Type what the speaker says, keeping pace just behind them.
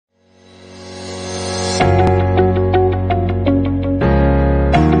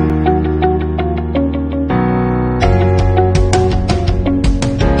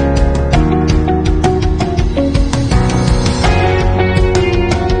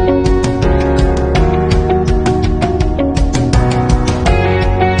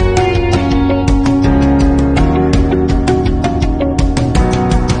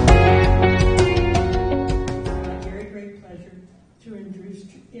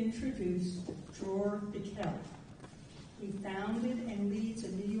introduce Dror Bikel. He founded and leads a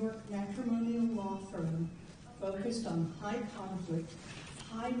New York matrimonial law firm focused on high-conflict,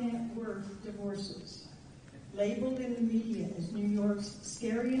 high-net-worth divorces, labeled in the media as New York's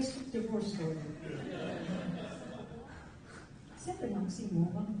scariest divorce lawyer. Is that an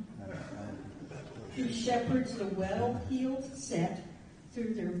oxymoron? He shepherds the well-heeled set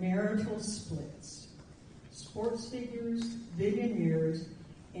through their marital splits. Sports figures, billionaires,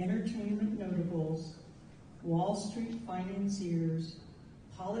 entertainment notables, Wall Street financiers,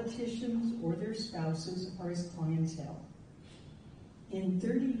 politicians or their spouses are his clientele. In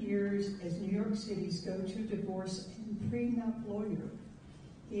 30 years as New York City's go-to divorce and prenup lawyer,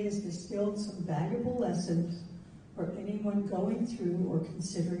 he has distilled some valuable lessons for anyone going through or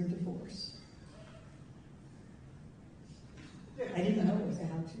considering divorce. I didn't know it was a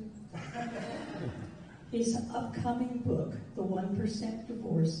how-to. His upcoming book, The 1%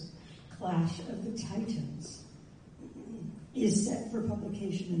 Divorce, Clash of the Titans, is set for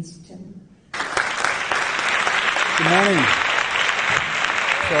publication in September. Good morning.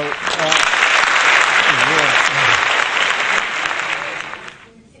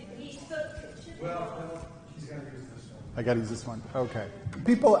 I got to use this one. Okay.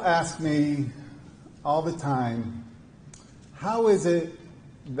 People ask me all the time, how is it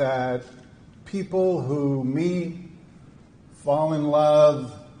that people who meet, fall in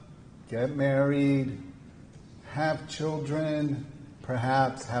love, get married, have children,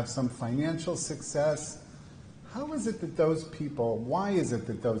 perhaps have some financial success, how is it that those people, why is it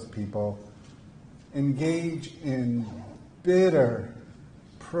that those people engage in bitter,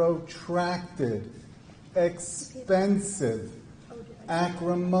 protracted, expensive,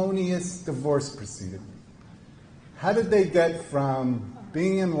 acrimonious divorce proceedings? How did they get from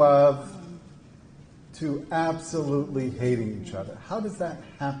being in love to absolutely hating each other? How does that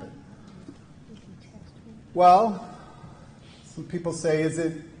happen? Well, some people say, is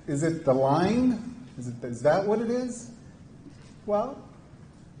it the lying? Is that what it is? Well,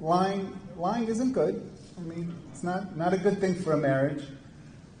 lying isn't good. I mean, it's not a good thing for a marriage.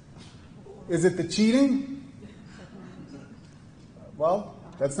 Is it the cheating? Well,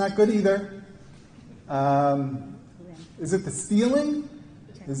 that's not good either. Is it the stealing?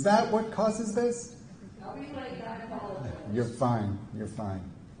 Is that what causes this? You're fine.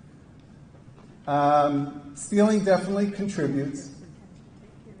 Stealing definitely contributes.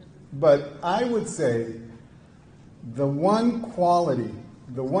 But I would say the one quality,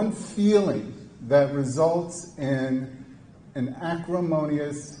 the one feeling that results in an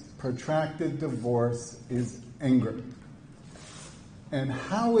acrimonious, protracted divorce is anger. And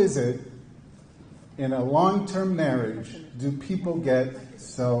how is it in a long-term marriage do people get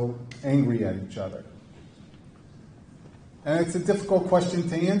so angry at each other? And it's a difficult question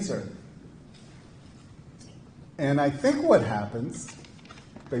to answer. And I think what happens,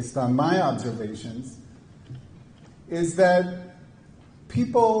 based on my observations, is that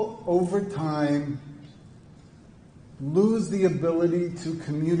people over time lose the ability to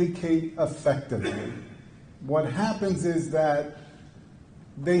communicate effectively. What happens is that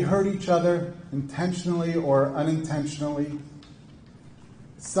they hurt each other intentionally or unintentionally.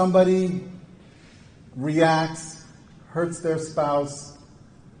 Somebody reacts, hurts their spouse.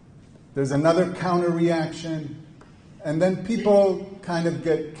 There's another counter reaction. And then people kind of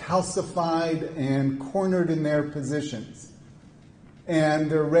get calcified and cornered in their positions.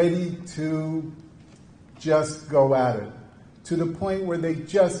 And they're ready to just go at it, to the point where they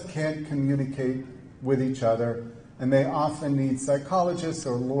just can't communicate with each other. And they often need psychologists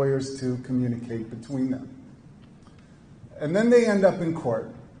or lawyers to communicate between them. And then they end up in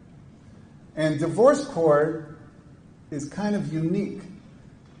court. And divorce court is kind of unique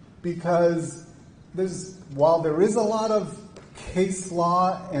because while there is a lot of case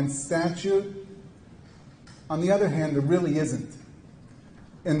law and statute, on the other hand, there really isn't.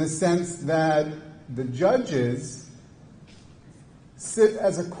 In the sense that the judges sit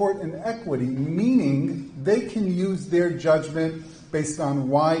as a court in equity, meaning they can use their judgment based on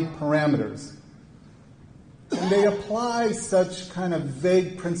wide parameters. And they apply such kind of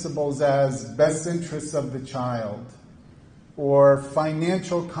vague principles as best interests of the child or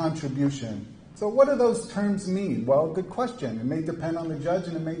financial contribution. So what do those terms mean? Well, good question. It may depend on the judge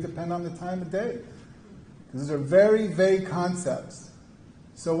and it may depend on the time of day. These are very vague concepts.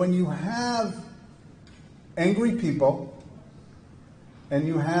 So when you have angry people and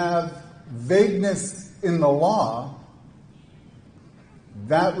you have vagueness in the law,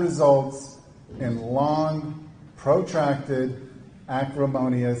 that results in long, protracted,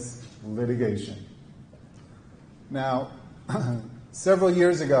 acrimonious litigation. Now, Several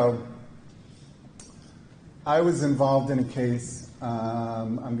years ago, I was involved in a case.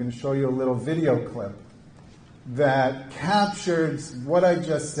 I'm going to show you a little video clip that captures what I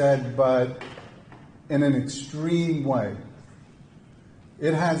just said, but in an extreme way.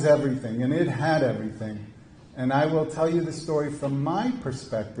 It has everything, and it had everything. And I will tell you the story from my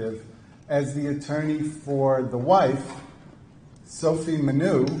perspective as the attorney for the wife, Sophie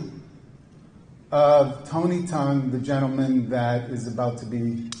Manu, of Tony Tung, the gentleman that is about to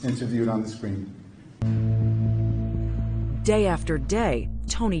be interviewed on the screen. Day after day,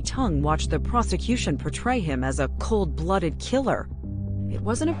 Tony Tung watched the prosecution portray him as a cold-blooded killer. It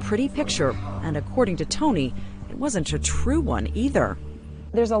wasn't a pretty picture, and according to Tony, it wasn't a true one either.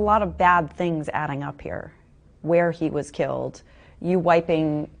 There's a lot of bad things adding up here. Where he was killed, you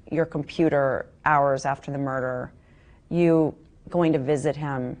wiping your computer hours after the murder, you going to visit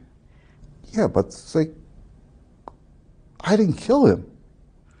him. Yeah, but it's like, I didn't kill him.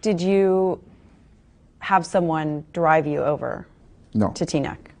 Did you have someone drive you over to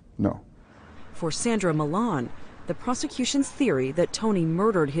Teaneck? No. For Sandra Milan, the prosecution's theory that Tony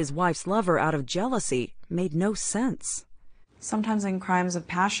murdered his wife's lover out of jealousy made no sense. Sometimes in crimes of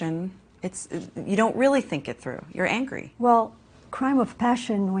passion, you don't really think it through. You're angry. Well, crime of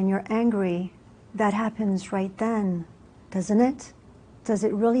passion, when you're angry, that happens right then, doesn't it? Does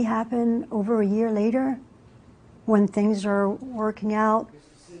it really happen over a year later when things are working out?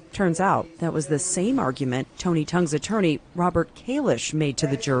 Turns out that was the same argument Tony Tung's attorney, Robert Kalish, made to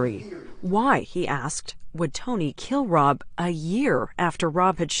the jury. Why, he asked, would Tony kill Rob a year after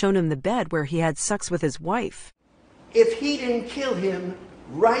Rob had shown him the bed where he had sex with his wife? If he didn't kill him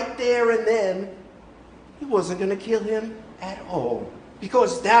right there and then, he wasn't going to kill him at all.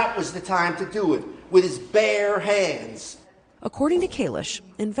 Because that was the time to do it, with his bare hands. According to Kalish,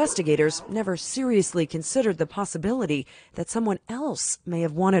 investigators never seriously considered the possibility that someone else may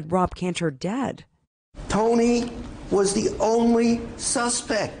have wanted Rob Cantor dead. Tony was the only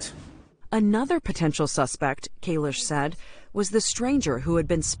suspect. Another potential suspect, Kalish said, was the stranger who had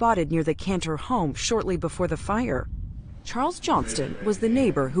been spotted near the Cantor home shortly before the fire. Charles Johnston was the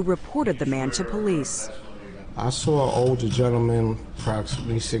neighbor who reported the man to police. I saw an older gentleman,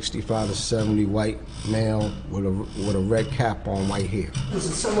 approximately 65 to 70, white male with a red cap on, white hair. Was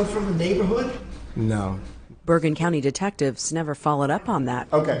it someone from the neighborhood? No. Bergen County detectives never followed up on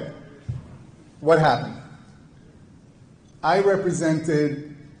that. Okay. What happened? I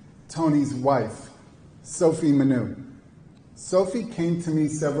represented Tony's wife, Sophie Manu. Sophie came to me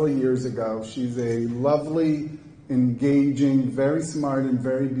several years ago. She's a lovely, engaging, very smart, and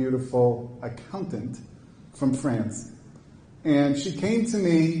very beautiful accountant from France. And she came to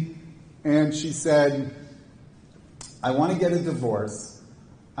me and she said, I want to get a divorce.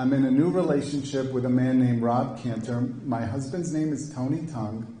 I'm in a new relationship with a man named Rob Cantor. My husband's name is Tony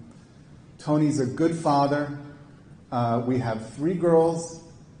Tung. Tony's a good father. We have 3 girls,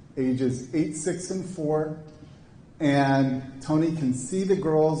 ages 8, 6, and 4. And Tony can see the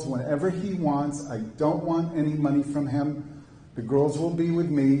girls whenever he wants. I don't want any money from him. The girls will be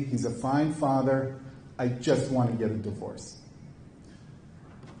with me. He's a fine father. I just want to get a divorce.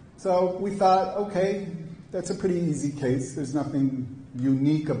 So we thought, okay, that's a pretty easy case. There's nothing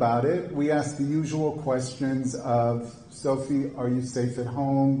unique about it. We asked the usual questions of, Sophie, are you safe at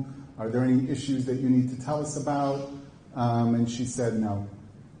home? Are there any issues that you need to tell us about? And she said, no,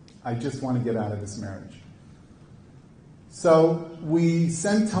 I just want to get out of this marriage. So we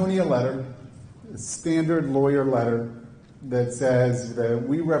sent Tony a letter, a standard lawyer letter, that says that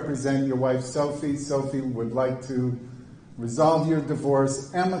we represent your wife, Sophie. Sophie would like to resolve your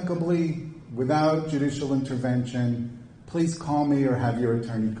divorce amicably without judicial intervention. Please call me or have your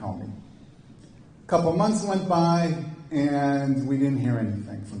attorney call me. A couple months went by and we didn't hear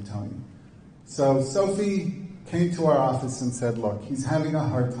anything from Tony. So Sophie came to our office and said, look, he's having a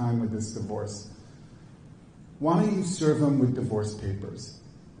hard time with this divorce. Why don't you serve him with divorce papers?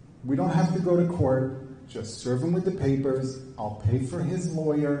 We don't have to go to court. Just serve him with the papers. I'll pay for his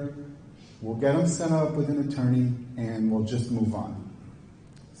lawyer. We'll get him set up with an attorney, and we'll just move on.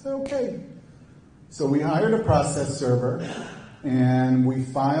 So, okay. So we hired a process server, and we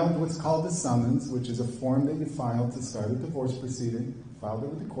filed what's called a summons, which is a form that you file to start a divorce proceeding. Filed it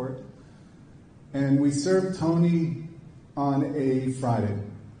with the court. And we served Tony on a Friday.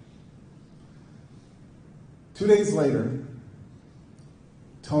 2 days later,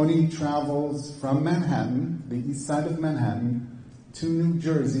 Tony travels from Manhattan, the east side of Manhattan, to New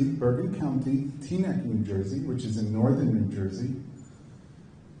Jersey, Bergen County, Teaneck, New Jersey, which is in northern New Jersey.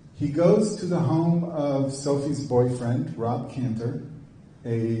 He goes to the home of Sophie's boyfriend, Rob Cantor,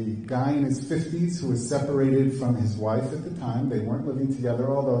 a guy in his 50s who was separated from his wife at the time. They weren't living together,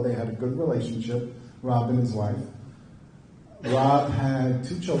 although they had a good relationship, Rob and his wife. Rob had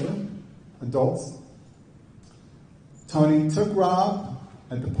 2 children, adults. Tony took Rob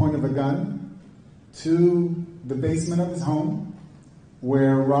at the point of a gun to the basement of his home,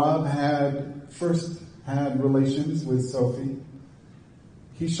 where Rob had first had relations with Sophie.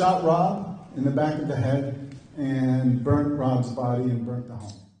 He shot Rob in the back of the head and burnt Rob's body and burnt the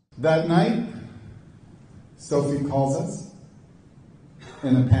home. That night, Sophie calls us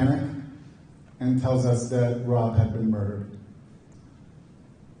in a panic and tells us that Rob had been murdered.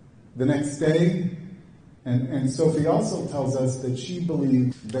 The next day, and Sophie also tells us that she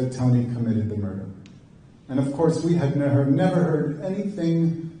believed that Tony committed the murder. And of course, we had never heard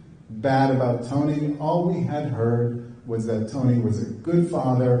anything bad about Tony. All we had heard was that Tony was a good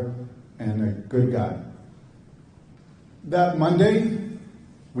father and a good guy. That Monday,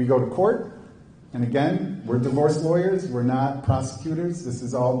 we go to court, and again, we're divorce lawyers, we're not prosecutors. This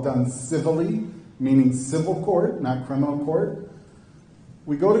is all done civilly, meaning civil court, not criminal court.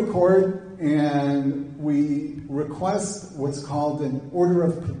 We go to court and we request what's called an order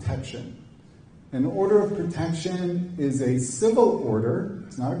of protection. An order of protection is a civil order,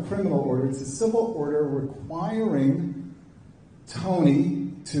 it's not a criminal order, it's a civil order requiring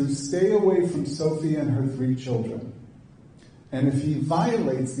Tony to stay away from Sophie and her 3 children. And if he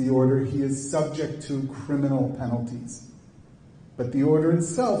violates the order, he is subject to criminal penalties. But the order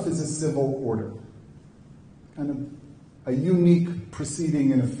itself is a civil order. Kind of a unique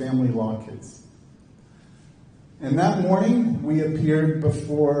proceeding in a family law case. And that morning, we appeared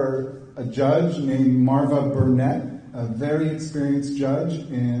before a judge named Marva Burnett, a very experienced judge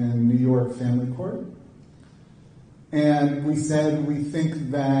in New York Family Court. And we said, we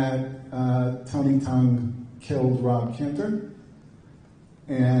think that Tony Tung killed Rob Cantor.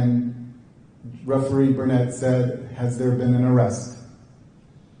 And referee Burnett said, has there been an arrest?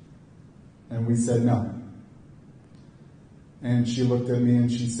 And we said no. And she looked at me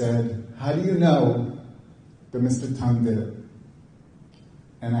and she said, how do you know that Mr. Tung did it?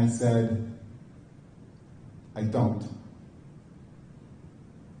 And I said, I don't.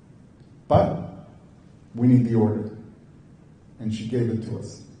 But we need the order. And she gave it to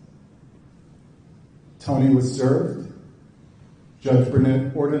us. Tony was served. Judge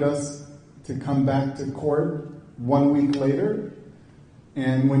Burnett ordered us to come back to court 1 week later.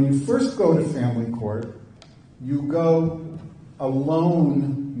 And when you first go to family court, you go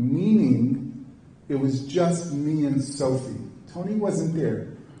alone, meaning it was just me and Sophie. Tony wasn't there.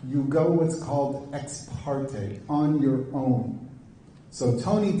 You go what's called ex parte, on your own. So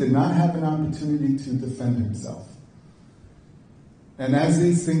Tony did not have an opportunity to defend himself. And as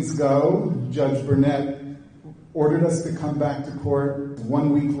these things go, Judge Burnett ordered us to come back to court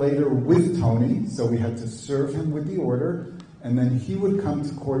 1 week later with Tony, so we had to serve him with the order, and then he would come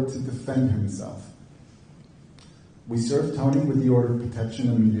to court to defend himself. We served Tony with the order of protection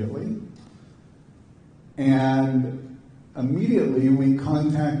immediately, and immediately we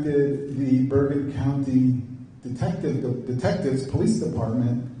contacted the Bergen County Detectives Police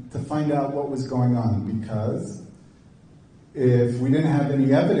Department to find out what was going on, because if we didn't have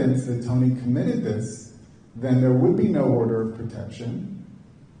any evidence that Tony committed this, then there would be no order of protection,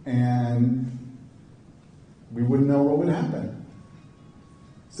 and we wouldn't know what would happen.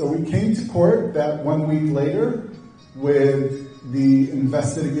 So we came to court that 1 week later with the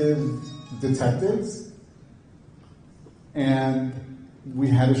investigative detectives, and we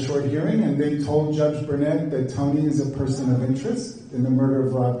had a short hearing, and they told Judge Burnett that Tony is a person of interest in the murder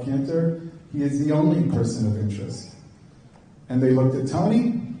of Rob Cantor. He is the only person of interest. And they looked at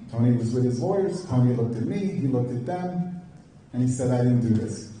Tony. Tony was with his lawyers. Tony looked at me. He looked at them. And he said, I didn't do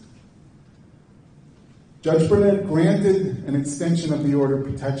this. Judge Burnett granted an extension of the order of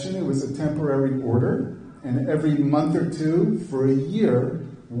protection. It was a temporary order. And every month or two, for a year,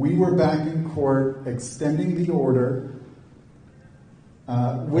 we were back in court extending the order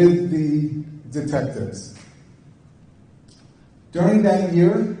with the detectives. During that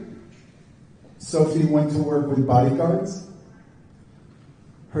year, Sophie went to work with bodyguards.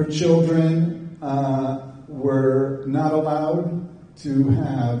 Her children were not allowed to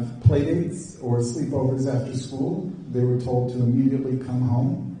have playdates or sleepovers after school. They were told to immediately come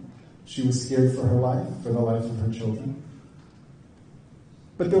home. She was scared for her life, for the life of her children.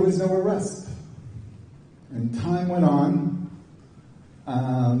 But there was no arrest. And time went on.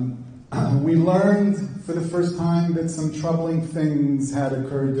 We learned for the first time that some troubling things had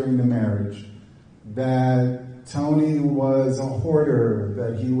occurred during the marriage. That Tony was a hoarder,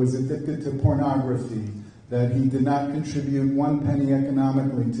 that he was addicted to pornography, that he did not contribute one penny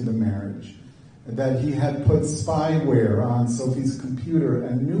economically to the marriage, that he had put spyware on Sophie's computer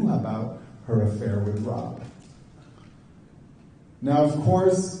and knew about her affair with Rob. Now, of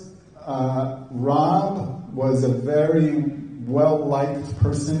course, Rob was a very well-liked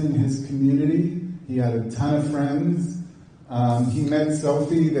person in his community. He had a ton of friends. He met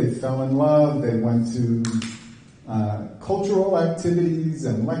Sophie, they fell in love, they went to cultural activities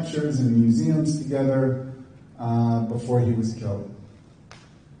and lectures and museums together before he was killed.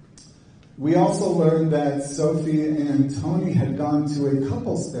 We also learned that Sophie and Tony had gone to a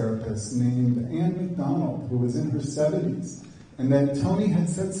couples therapist named Ann McDonald, who was in her 70s, and that Tony had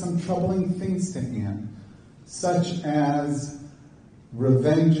said some troubling things to Ann, such as,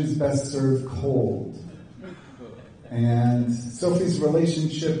 revenge is best served cold. And Sophie's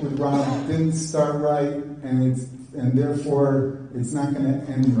relationship with Rob didn't start right, and therefore it's not going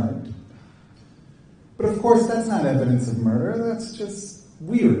to end right. But of course, that's not evidence of murder. That's just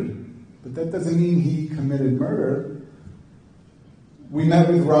weird. But that doesn't mean he committed murder. We met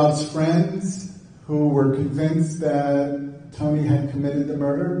with Rob's friends who were convinced that Tony had committed the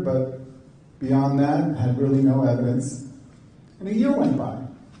murder, but beyond that, had really no evidence. And a year went by.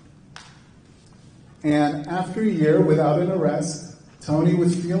 And after a year, without an arrest, Tony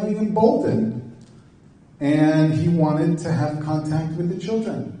was feeling emboldened. And he wanted to have contact with the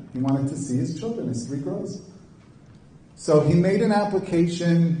children. He wanted to see his children, his 3 girls. So he made an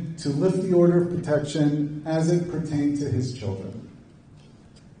application to lift the order of protection as it pertained to his children.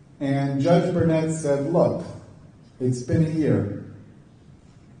 And Judge Burnett said, look, it's been a year.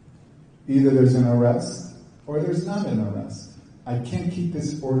 Either there's an arrest or there's not an arrest. I can't keep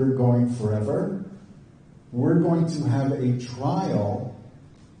this order going forever. We're going to have a trial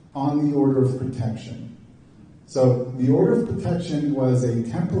on the order of protection. So the order of protection was a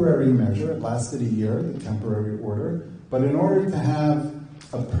temporary measure. It lasted a year, the temporary order. But in order to have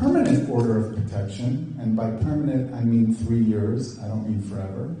a permanent order of protection, and by permanent I mean 3 years, I don't mean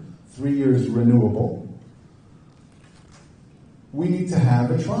forever, 3 years renewable, we need to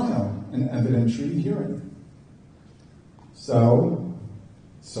have a trial, an evidentiary hearing. So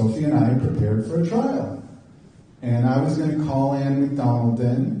Sophie and I prepared for a trial. And I was going to call Ann McDonald,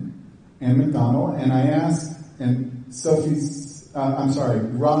 and I asked, and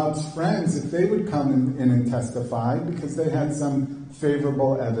Rob's friends, if they would come in and testify, because they had some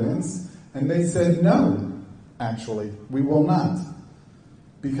favorable evidence, and they said, no, actually, we will not,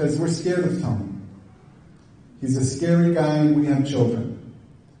 because we're scared of Tony. He's a scary guy, and we have children,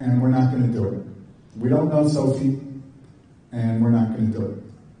 and we're not going to do it. We don't know Sophie, and we're not going to do it.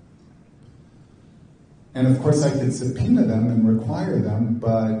 And of course, I could subpoena them and require them,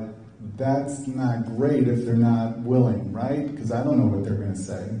 but that's not great if they're not willing, right? Because I don't know what they're going to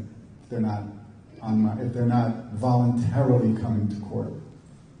say if they're not voluntarily coming to court.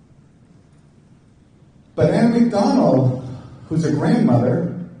 But Ann McDonald, who's a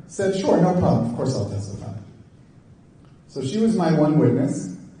grandmother, said, sure, no problem, of course I'll testify. So she was my one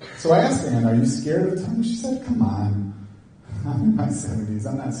witness. So I asked Ann, are you scared of Tony? She said, come on. I'm in my 70s.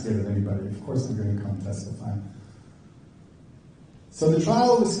 I'm not scared of anybody. Of course I'm going to come testify. So the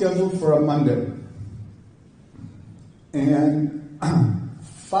trial was scheduled for a Monday. And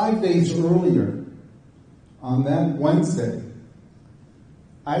 5 days earlier, on that Wednesday,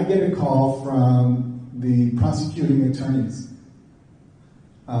 I get a call from the prosecuting attorneys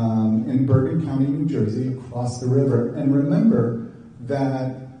in Bergen County, New Jersey, across the river. And remember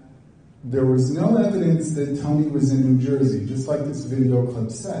that there was no evidence that Tony was in New Jersey, just like this video clip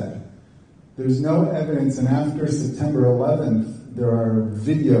said. There's no evidence, and after September 11th, there are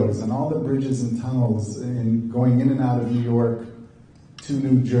videos on all the bridges and tunnels going in and out of New York to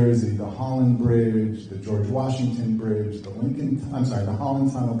New Jersey, the Holland Bridge, the George Washington Bridge, the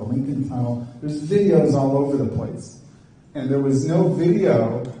Holland Tunnel, the Lincoln Tunnel. There's videos all over the place. And there was no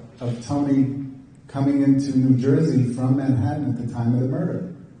video of Tony coming into New Jersey from Manhattan at the time of the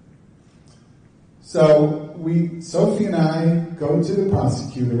murder. So Sophie and I go to the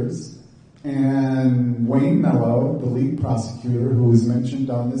prosecutors, and Wayne Mello, the lead prosecutor who was mentioned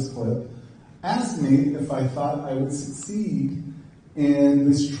on this clip, asked me if I thought I would succeed in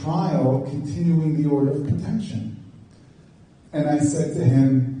this trial continuing the order of protection. And I said to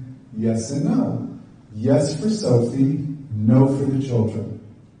him, yes and no. Yes for Sophie, no for the children.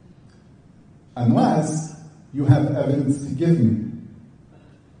 Unless you have evidence to give me.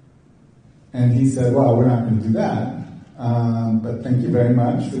 And he said, well, we're not going to do that, but thank you very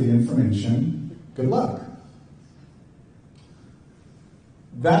much for the information. Good luck.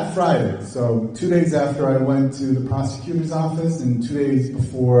 that Friday, so 2 days after I went to the prosecutor's office and 2 days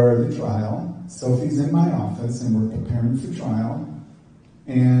before the trial, Sophie's in my office and we're preparing for trial.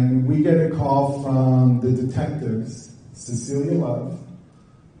 And we get a call from the detectives, Cecilia Love,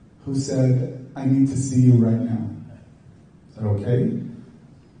 who said, I need to see you right now. I said, okay.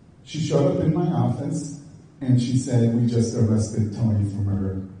 She showed up in my office and she said, we just arrested Tony for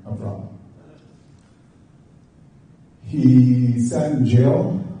murder of Rob. He sat in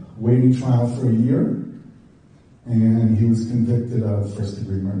jail, waiting trial for a year, and he was convicted of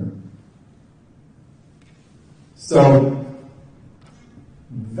first-degree murder. So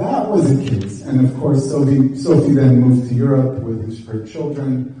that was a case, and of course Sophie then moved to Europe with her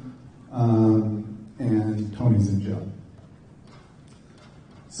children, and Tony's in jail.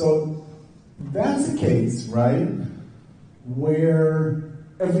 So that's a case, right, where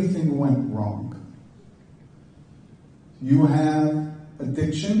everything went wrong. You have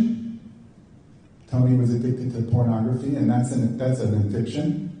addiction. Tony was addicted to pornography, and that's an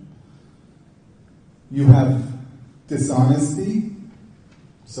addiction. You have dishonesty.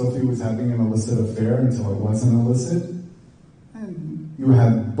 Sophie was having an illicit affair until it wasn't illicit. And you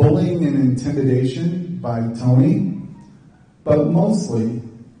have bullying and intimidation by Tony. But mostly,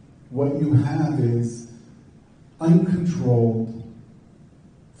 what you have is uncontrolled,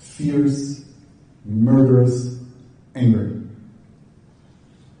 fierce, murderous anger.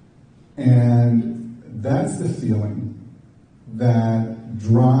 And that's the feeling that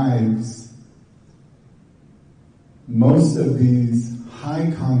drives most of these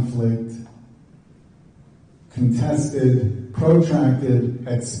high conflict, contested, protracted,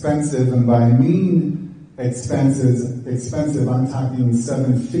 expensive, and by I mean expensive, I'm talking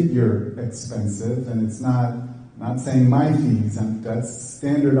 7-figure expensive, and it's not saying my fees, that's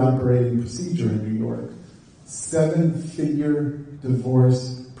standard operating procedure in New York. 7-figure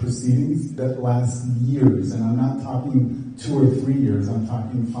divorce proceedings that last years, and I'm not talking 2 or 3 years, I'm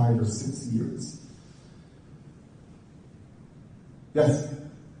talking 5 or 6 years. Yes?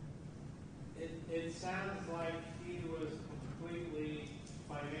 It sounds like he was completely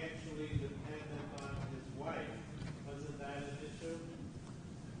financially dependent on his wife. Wasn't that an issue?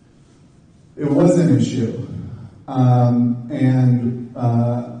 It was an issue.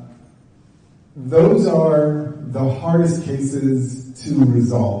 Those are the hardest cases to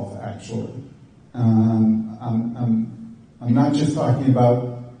resolve, actually. I'm not just talking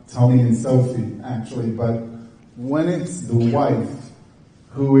about Tony and Sophie, actually, but when it's the wife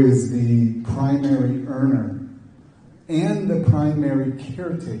who is the primary earner and the primary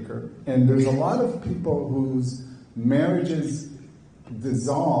caretaker, and there's a lot of people whose marriages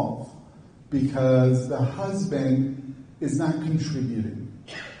dissolve because the husband is not contributing.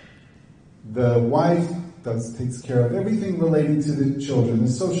 The wife takes care of everything relating to the children,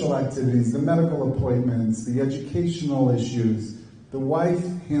 the social activities, the medical appointments, the educational issues. The wife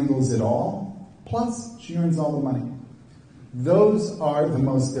handles it all, plus she earns all the money. Those are the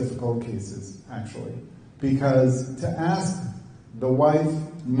most difficult cases, actually, because to ask the wife,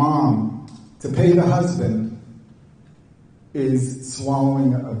 mom, to pay the husband is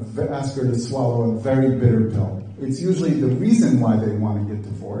ask her to swallow a very bitter pill. It's usually the reason why they want to get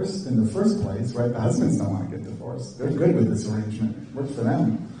divorced in the first place, right? The husbands don't want to get divorced. They're good with this arrangement. It works for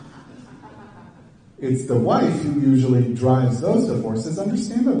them. It's the wife who usually drives those divorces,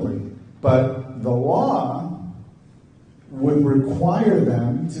 understandably. But the law would require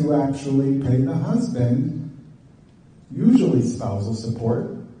them to actually pay the husband, usually spousal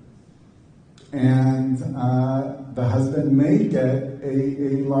support, and the husband may get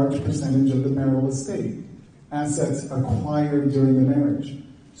a large percentage of the marital estate, assets acquired during the marriage.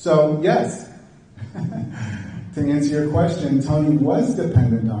 So, yes, to answer your question, Tony was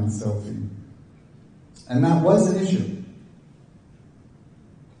dependent on Sophie. And that was an issue.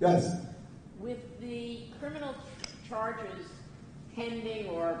 Yes? With the criminal charges pending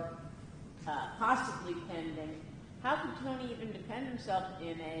or possibly pending, how could Tony even defend himself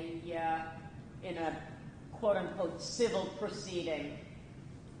in a quote-unquote civil proceeding?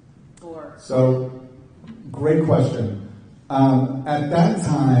 So, great question. At that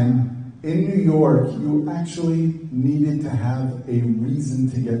time, in New York, you actually needed to have a reason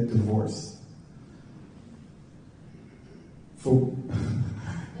to get divorced.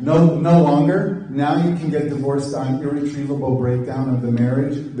 No longer. Now you can get divorced on irretrievable breakdown of the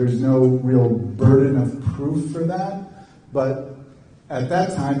marriage. There's no real burden of proof for that. But at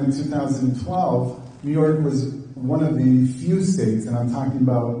that time, in 2012, New York was one of the few states, and I'm talking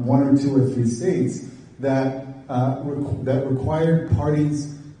about 1 or 2 or 3 states, that required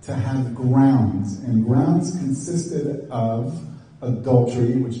parties to have grounds. And grounds consisted of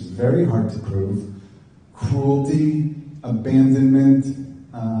adultery, which is very hard to prove, cruelty, abandonment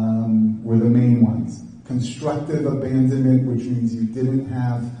were the main ones. Constructive abandonment, which means you didn't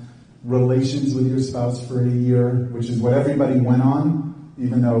have relations with your spouse for a year, which is what everybody went on,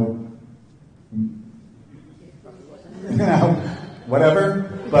 even though, whatever,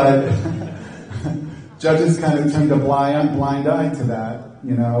 but judges kind of turned a blind eye to that.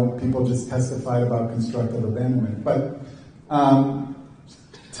 People just testified about constructive abandonment. But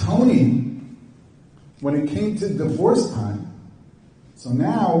Tony, when it came to divorce time, so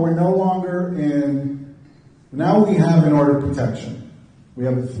now we're no longer now we have an order of protection. We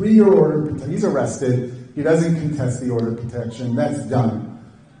have a 3-year order of protection. He's arrested. He doesn't contest the order of protection. That's done.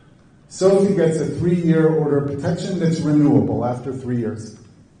 Sophie gets a 3-year order of protection that's renewable after 3 years.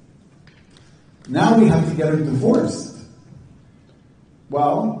 Now we have to get her divorced.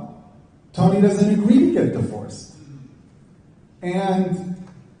 Well, Tony doesn't agree to get divorced. And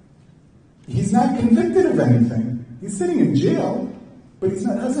he's not convicted of anything. He's sitting in jail, but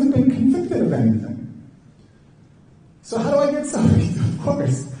hasn't been convicted of anything. So how do I get somebody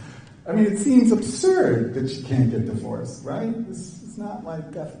divorced? I mean, it seems absurd that she can't get divorced, right? It's not like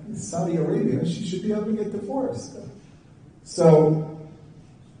Saudi Arabia. She should be able to get divorced. So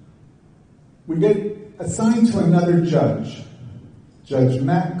we get assigned to another judge, Judge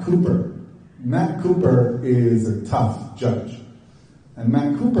Matt Cooper. Matt Cooper is a tough judge. And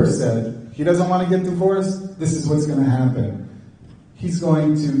Matt Cooper said, he doesn't want to get divorced, this is what's going to happen. He's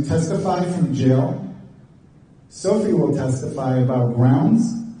going to testify from jail. Sophie will testify about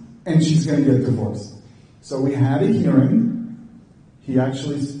grounds, and she's going to get divorced. So we had a hearing.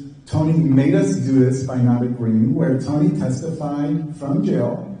 Tony made us do this by not agreeing, where Tony testified from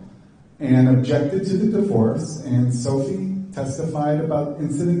jail and objected to the divorce, and Sophie testified about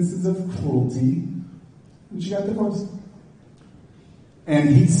incidences of cruelty, and she got divorced.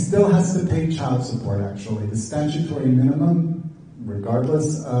 And he still has to pay child support, actually. The statutory minimum,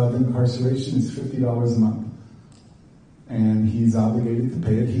 regardless of incarceration, is $50 a month. And he's obligated to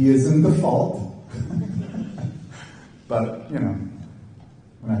pay it. He is in default. But, we're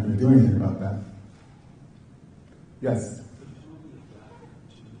not going to do anything about that. Yes?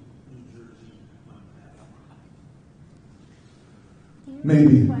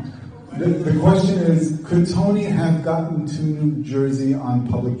 Maybe. The question is, could Tony have gotten to New Jersey on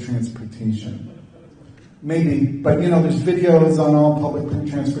public transportation? Maybe, but there's videos on all public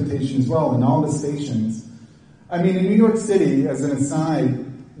transportation as well, in all the stations. I mean, in New York City, as an aside,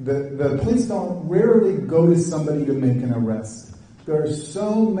 the police don't rarely go to somebody to make an arrest. There are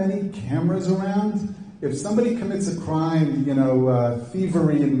so many cameras around. If somebody commits a crime,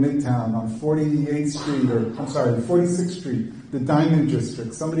 thievery in Midtown on 48th Street, 46th Street, the Diamond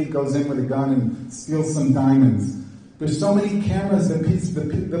District, somebody goes in with a gun and steals some diamonds. There's so many cameras that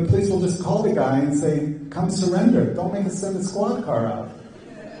the police will just call the guy and say, come surrender. Don't make us send a squad car out.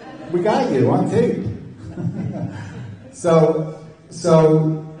 We got you on tape. So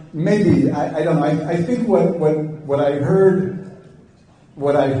maybe, I don't know. I think what I heard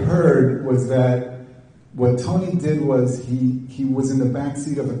was that what Tony did was he was in the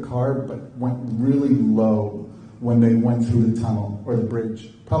backseat of a car but went really low when they went through the tunnel or the bridge.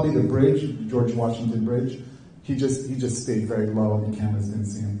 Probably the bridge, George Washington Bridge. He just stayed very low and the cameras didn't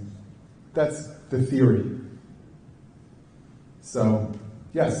see him. That's the theory. So,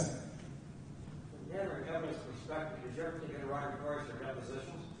 yes? From the government's perspective, did you ever take interrogatories or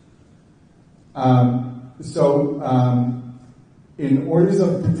depositions? In orders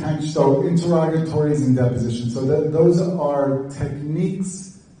of protection, so interrogatories and depositions, so those are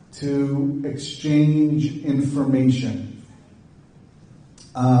techniques to exchange information.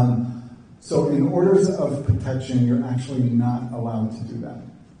 So in orders of protection, you're actually not allowed to do that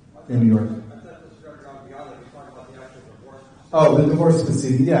in New York. I thought this was going beyond that. We talked about the actual divorce. Oh, the divorce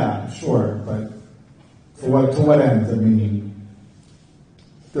proceeding, yeah, sure, but to what end? I mean,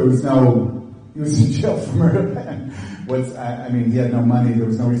 he was in jail for murder. He had no money. There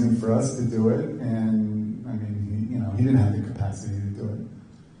was no reason for us to do it, and he didn't have the capacity to do it.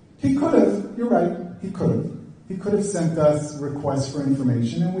 He could have. You're right. He could have. He could have sent us requests for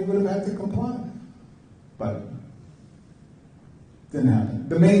information, and we would have had to comply. But didn't happen.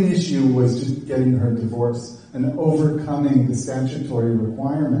 The main issue was just getting her divorced and overcoming the statutory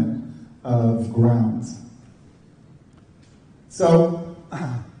requirement of grounds. So.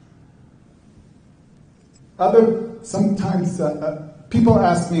 Sometimes people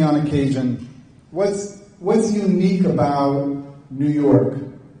ask me on occasion, what's unique about New York?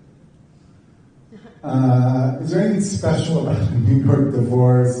 Is there anything special about a New York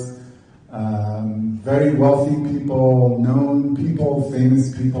divorce? very wealthy people, known people,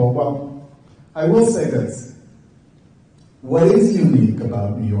 famous people. Well, I will say this. What is unique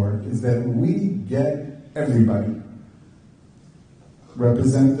about New York is that we get everybody.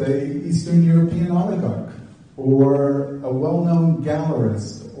 Represent the Eastern European oligarch, or a well-known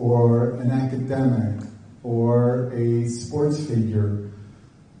gallerist, or an academic, or a sports figure,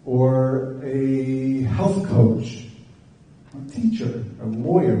 or a health coach, a teacher, a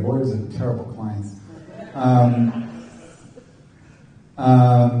lawyer. Lawyers are terrible clients.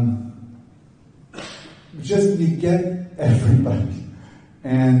 Just you get everybody.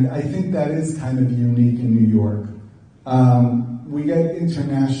 And I think that is kind of unique in New York. We get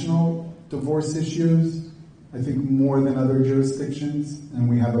international divorce issues, I think more than other jurisdictions, and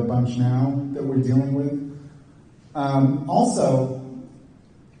we have a bunch now that we're dealing with. Also,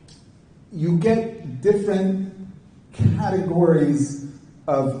 you get different categories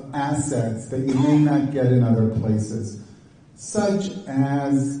of assets that you may not get in other places, such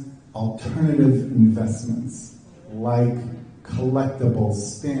as alternative investments, like collectibles,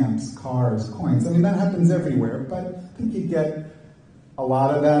 stamps, cars, coins. I mean, that happens everywhere, but I think you get a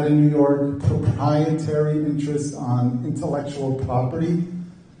lot of that in New York. Proprietary interest on intellectual property,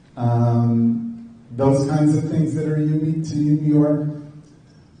 those kinds of things that are unique to New York.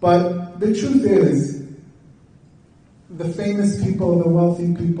 But the truth is, the famous people, the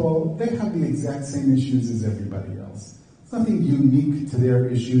wealthy people, they have the exact same issues as everybody else. There's nothing unique to their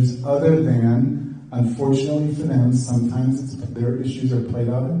issues other than, unfortunately for them, sometimes their issues are played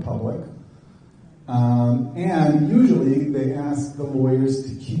out in public. And usually they ask the lawyers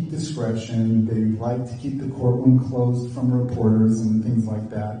to keep discretion. They like to keep the courtroom closed from reporters and things like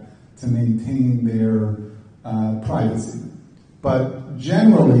that to maintain their privacy. But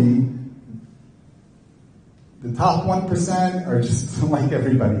generally, the top 1% are just like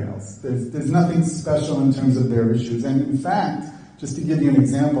everybody else. There's nothing special in terms of their issues. And in fact, just to give you an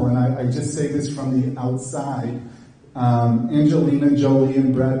example, and I just say this from the outside, Angelina Jolie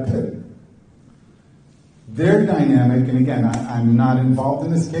and Brad Pitt. Their dynamic, and again, I'm not involved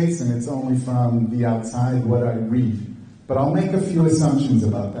in this case, and it's only from the outside what I read. But I'll make a few assumptions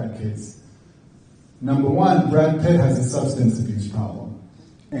about that case. Number one, Brad Pitt has a substance abuse problem.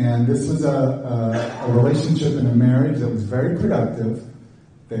 And this was a relationship and a marriage that was very productive.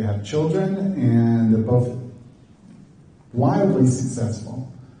 They have children, and they're both wildly successful.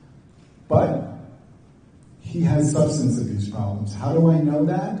 But he has substance abuse problems. How do I know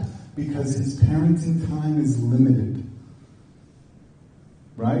that? Because his parenting time is limited.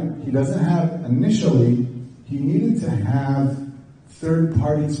 Right? He doesn't have, initially, he needed to have third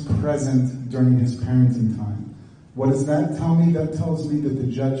parties present during his parenting time. What does that tell me? That tells me that the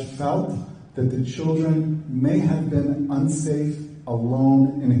judge felt that the children may have been unsafe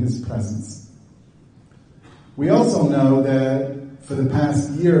alone in his presence. We also know that for the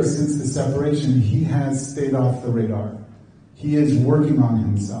past year since the separation, he has stayed off the radar. He is working on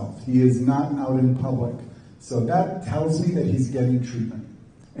himself. He is not out in public. So that tells me that he's getting treatment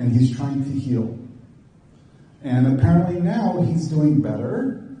and he's trying to heal. And apparently now he's doing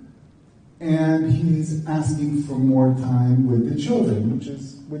better. And he's asking for more time with the children,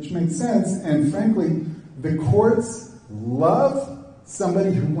 which makes sense. And frankly, the courts love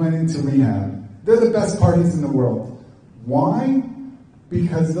somebody who went into rehab. They're the best parties in the world. Why?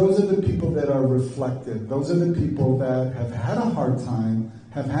 Because those are the people that are reflective. Those are the people that have had a hard time,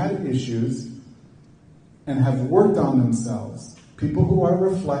 have had issues, and have worked on themselves. People who are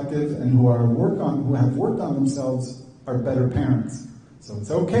reflective and who have worked on themselves are better parents. So it's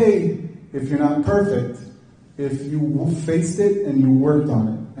okay if you're not perfect, if you faced it and you worked on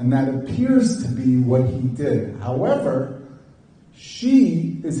it. And that appears to be what he did. However,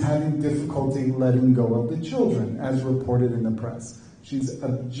 she is having difficulty letting go of the children, as reported in the press. She's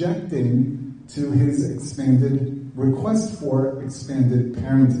objecting to his request for expanded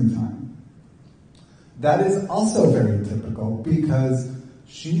parenting time. That is also very typical because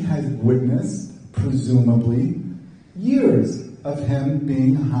she has witnessed, presumably, years of him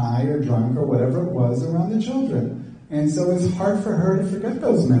being high or drunk or whatever it was around the children. And so it's hard for her to forget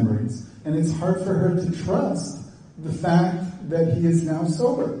those memories. And it's hard for her to trust the fact that he is now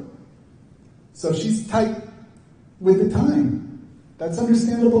sober. So she's tight with the time. That's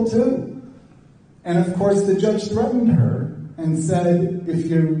understandable too. And of course the judge threatened her and said, if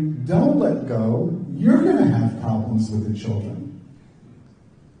you don't let go, you're going to have problems with the children.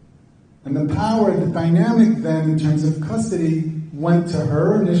 And the power, the dynamic then in terms of custody went to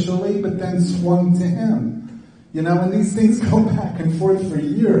her initially, but then swung to him. You know, and these things go back and forth for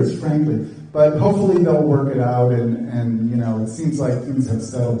years, frankly. But hopefully they'll work it out, and you know, it seems like things have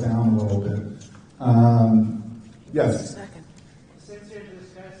settled down a little bit. Yes? Since you're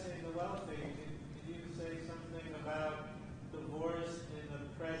discussing the wealthy, could you say something about divorce in the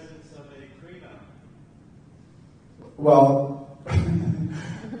presence of a prenup? Well,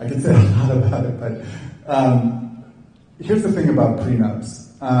 I could say a lot about it, but here's the thing about prenups.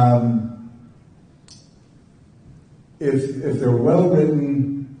 If they're well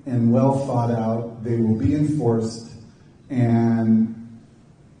written and well thought out, they will be enforced, and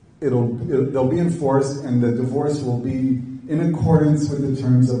they'll be enforced, and the divorce will be in accordance with the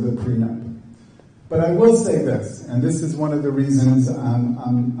terms of the prenup. But I will say this, and this is one of the reasons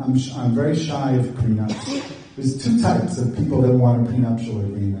I'm very shy of prenups. There's two types of people that want a prenuptial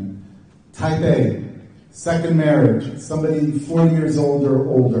agreement. Type A, second marriage, somebody 40 years old or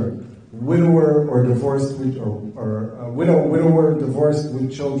older, widower or divorced with, or widower divorced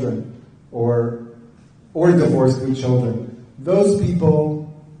with children, or divorced with children. Those people,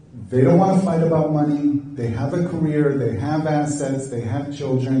 they don't want to fight about money. They have a career. They have assets. They have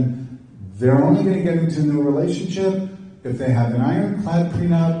children. They're only going to get into a new relationship if they have an ironclad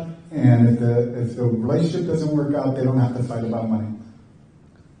prenup, and if the relationship doesn't work out, they don't have to fight about money.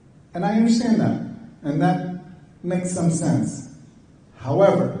 And I understand that, and that makes some sense.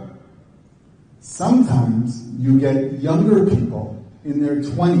 However, sometimes you get younger people in their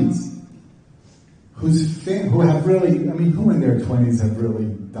 20s who have really, I mean, who in their 20s have really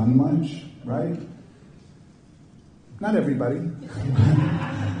done much, right? Not everybody.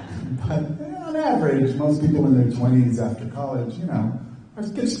 But on average, most people in their 20s after college, you know, are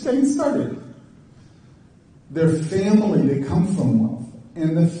just getting started. Their family, they come from wealth,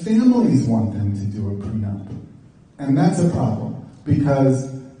 and the families want them to do a prenup. And that's a problem,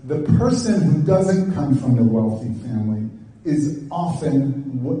 because the person who doesn't come from a wealthy family is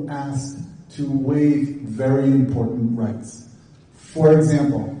often asked to waive very important rights. For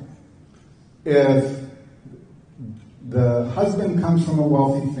example, if the husband comes from a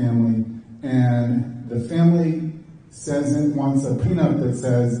wealthy family and the family says it wants a prenup that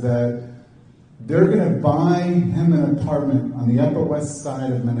says that they're going to buy him an apartment on the Upper West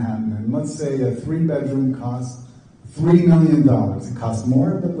Side of Manhattan, and let's say a 3-bedroom costs $3 million. It costs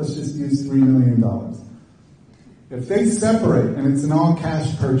more, but let's just use $3 million. If they separate, and it's an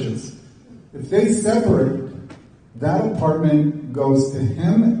all-cash purchase, if they separate, that apartment goes to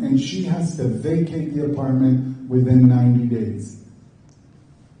him, and she has to vacate the apartment within 90 days.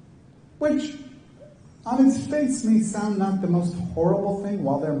 Which, on its face, may sound not the most horrible thing.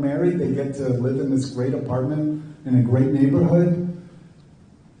 While they're married, they get to live in this great apartment in a great neighborhood.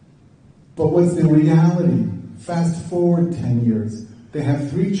 But what's the reality? Fast forward 10 years. They have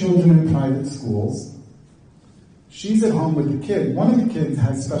 3 children in private schools. She's at home with the kid. One of the kids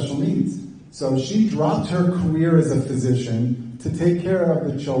has special needs. So she dropped her career as a physician to take care of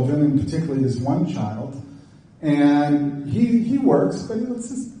the children, and particularly this one child. And he works, but let's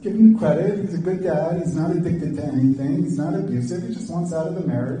just give him credit. He's a good dad. He's not addicted to anything. He's not abusive. He just wants out of the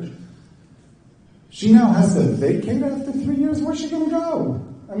marriage. She now has to vacate after 3 years. Where's she going to go?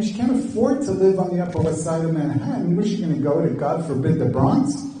 I mean, she can't afford to live on the Upper West Side of Manhattan. Where's she going to go to, God forbid, the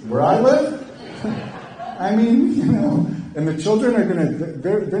Bronx, where I live? I mean, you know, and the children are going to,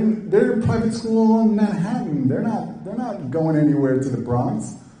 they're in private school in Manhattan. They're not going anywhere to the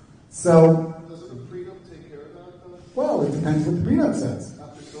Bronx. So, does the prenup take care of that, though? Well, it depends what the prenup says.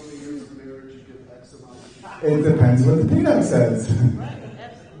 After so many years of marriage, you get X amount. It depends what the prenup says.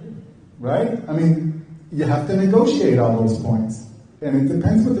 Right? I mean, you have to negotiate all those points. And it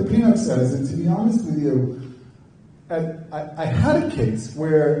depends what the prenup says. And to be honest with you, I had a case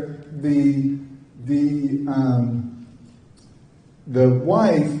where the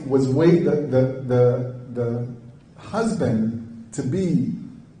wife was the husband to be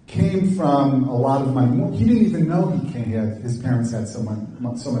came from a lot of money. He didn't even know his parents had so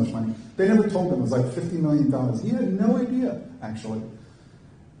much money. They never told him. It was like $50 million. He had no idea, actually.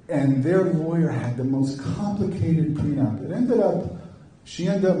 And their lawyer had the most complicated prenup. It ended up,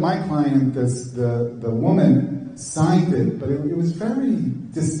 my client, the woman, signed it, but it was very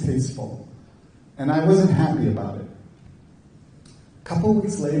distasteful. And I wasn't happy about it. A couple of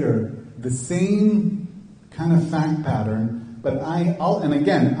weeks later, the same kind of fact pattern, but I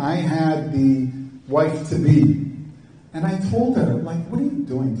had the wife-to-be. And I told her, like, what are you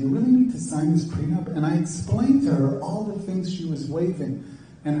doing? Do you really need to sign this prenup? And I explained to her all the things she was waiving.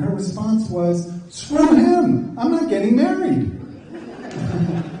 And her response was, screw him, I'm not getting married.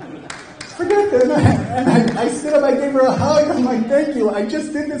 Forget that. And I stood up, I gave her a hug. I'm like, thank you. I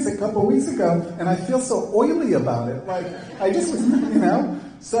just did this a couple weeks ago, and I feel so oily about it. Like, I just was,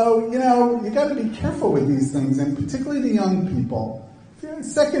 So, you got to be careful with these things, and particularly the young people. If you're in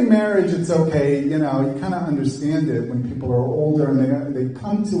second marriage, it's okay. You kind of understand it when people are older and they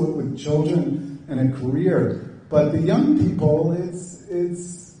come to it with children and a career. But the young people, it's you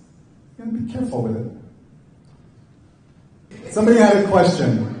got to be careful with it. Somebody had a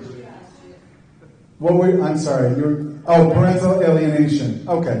question. I'm sorry. Parental alienation.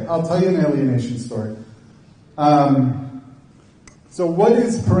 Okay, I'll tell you an alienation story. So what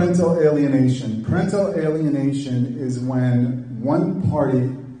is parental alienation? Parental alienation is when one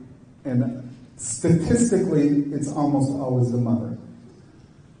party, and statistically it's almost always the mother,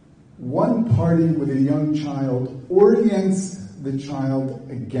 one party with a young child orients the child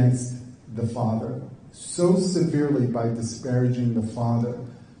against the father so severely by disparaging the father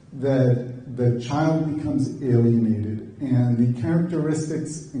that the child becomes alienated. And the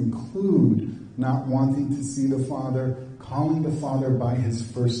characteristics include not wanting to see the father, calling the father by his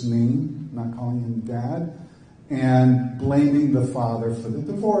first name, not calling him dad, and blaming the father for the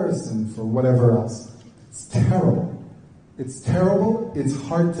divorce and for whatever else. It's terrible. It's terrible. It's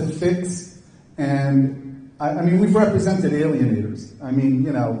hard to fix. And, I mean, we've represented alienators. I mean,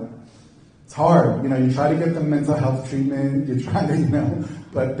 it's hard. You try to get them mental health treatment. You try to,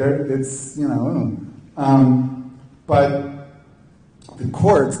 but but the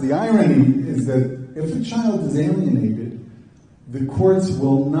courts, the irony is that if a child is alienated, the courts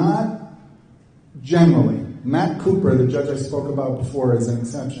will not generally, Matt Cooper, the judge I spoke about before, is an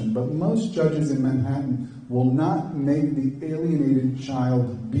exception, but most judges in Manhattan will not make the alienated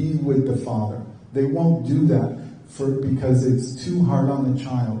child be with the father. They won't do that because it's too hard on the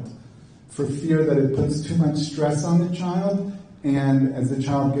child, for fear that it puts too much stress on the child, and as the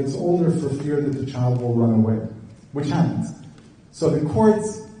child gets older, for fear that the child will run away, which happens. So the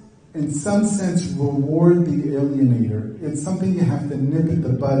courts, in some sense, reward the alienator. It's something you have to nip at the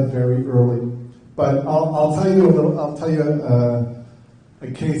bud very early. But I'll tell you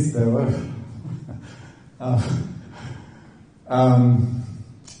a case though.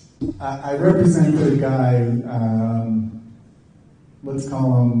 I represented a guy. Let's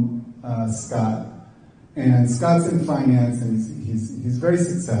call him Scott. And Scott's in finance, and he's very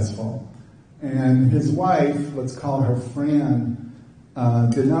successful. And his wife, let's call her Fran,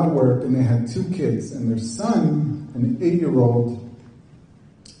 did not work, and they had 2 kids. And their son, an 8-year-old,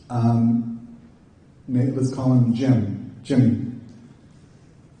 let's call him Jimmy.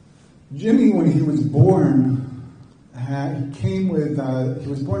 Jimmy, when he was born, he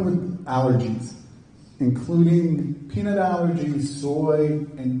was born with allergies, including peanut allergy, soy,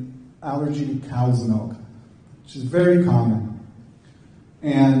 and allergy to cow's milk, which is very common.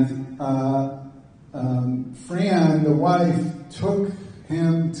 And Fran, the wife, took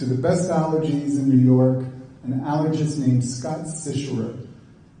him to the best allergies in New York, an allergist named Scott Sicherer.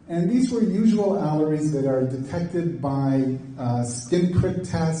 And these were usual allergies that are detected by skin prick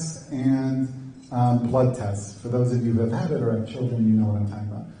tests and blood tests. For those of you who have had it or have children, you know what I'm talking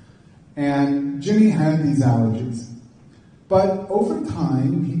about. And Jimmy had these allergies. But over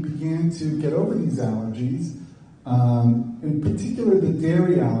time, he began to get over these allergies, in particular the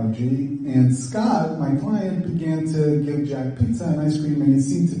dairy allergy. And Scott, my client, began to give Jack pizza and ice cream, and he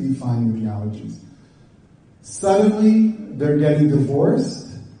seemed to be fine with the allergies. Suddenly, they're getting divorced,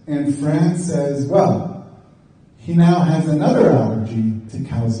 and Fran says, well, he now has another allergy to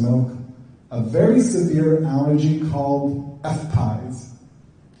cow's milk, a very severe allergy called FPIES,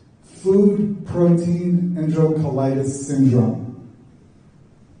 Food Protein Enterocolitis Syndrome.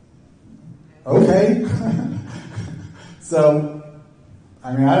 Okay. So,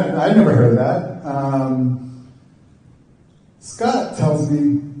 I mean, I never heard of that. Scott tells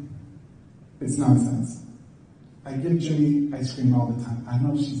me it's nonsense. I give Jimmy ice cream all the time. I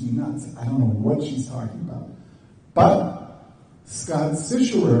know she's nuts. I don't know what she's talking about. But Scott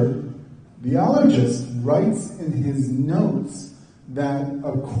Sicherer, the allergist, writes in his notes that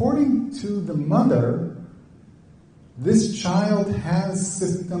according to the mother, this child has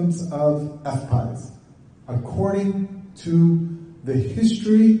symptoms of FPIES, according to the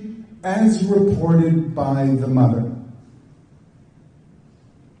history as reported by the mother.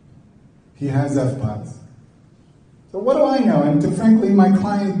 He has FPIES. So what do I know? And frankly, my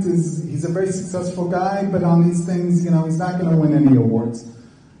client he's a very successful guy, but on these things, he's not going to win any awards.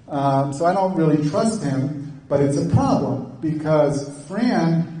 So I don't really trust him, but it's a problem because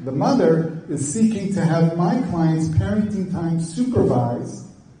Fran, the mother, is seeking to have my client's parenting time supervised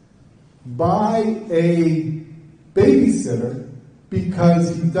by a babysitter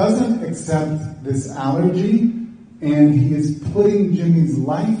because he doesn't accept this allergy and he is putting Jimmy's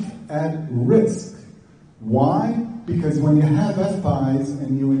life at risk Why? Because when you have FPIES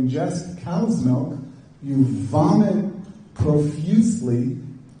and you ingest cow's milk, you vomit profusely,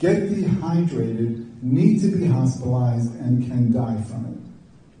 get dehydrated, need to be hospitalized, and can die from it.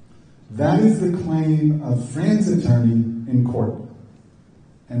 That is the claim of Fran's attorney in court.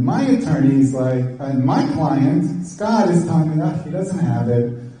 And my attorney is like, and my client, Scott, is telling me, he doesn't have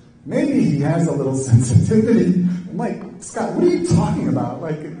it. Maybe he has a little sensitivity. I'm like, Scott, what are you talking about?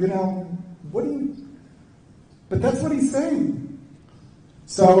 Like, what do you... But that's what he's saying.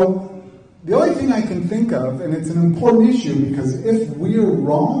 So, the only thing I can think of, and it's an important issue, because if we're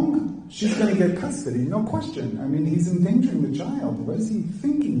wrong, she's going to get custody, no question. I mean, he's endangering the child. What is he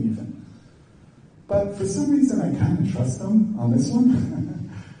thinking even? But for some reason, I kind of trust him on this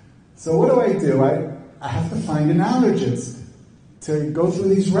one. So what do? I have to find an allergist to go through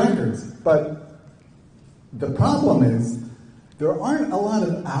these records. But the problem is, there aren't a lot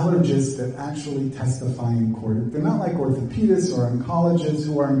of allergists that actually testify in court. They're not like orthopedists or oncologists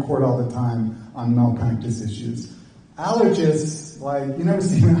who are in court all the time on malpractice issues. Allergists, like, you never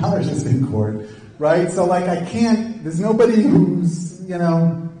see an allergist in court, right? So, like, there's nobody who's,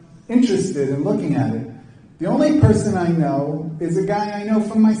 interested in looking at it. The only person I know is a guy I know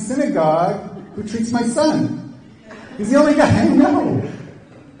from my synagogue who treats my son. He's the only guy I know,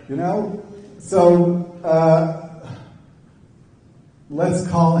 So, let's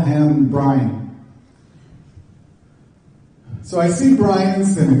call him Brian. So I see Brian in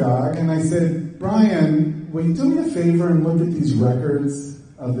synagogue, and I said, Brian, will you do me a favor and look at these records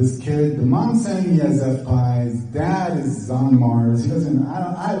of this kid? The mom's saying he has FPIES, dad is on Mars, he doesn't,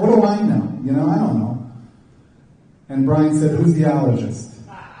 what do I know? I don't know. And Brian said, who's the allergist?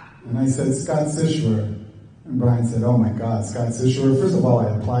 And I said, Scott Sicherer. And Brian said, oh my God, Scott Sicherer. First of all, I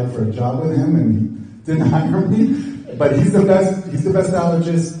applied for a job with him, and he didn't hire me. But he's the best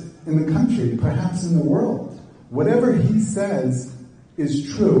allergist in the country, perhaps in the world. Whatever he says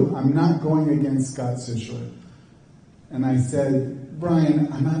is true. I'm not going against Scott Sicherer. And I said, Brian,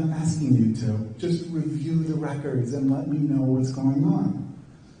 I'm not asking you to. Just review the records and let me know what's going on.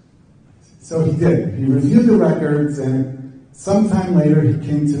 So he did. He reviewed the records, and sometime later he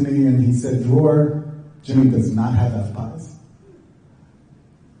came to me and he said, Dror, Jimmy does not have FPIES.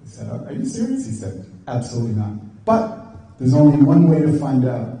 I said, are you serious? He said, absolutely not. But there's only one way to find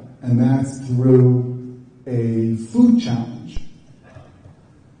out, and that's through a food challenge.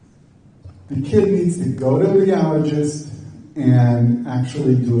 The kid needs to go to the allergist and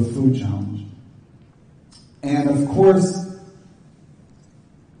actually do a food challenge. And of course,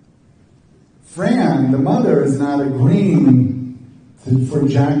 Fran, the mother, is not agreeing for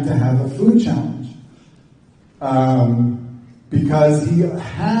Jack to have a food challenge. Because he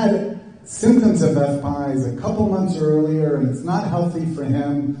had symptoms of FPIES a couple months earlier, and it's not healthy for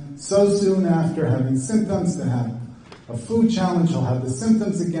him so soon after having symptoms to have a food challenge. He'll have the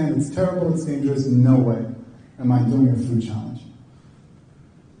symptoms again. It's terrible. It's dangerous. No way am I doing a food challenge.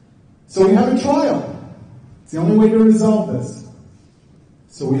 So we have a trial. It's the only way to resolve this.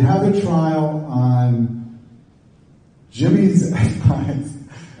 So we have a trial on Jimmy's FPIES,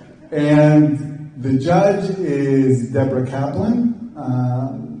 and the judge is Deborah Kaplan,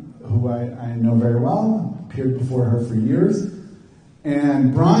 who I know very well, appeared before her for years.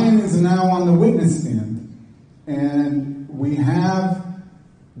 And Brian is now on the witness stand. And we have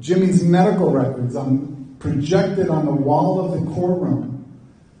Jimmy's medical records projected on the wall of the courtroom.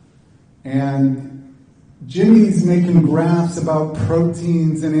 And Jimmy's making graphs about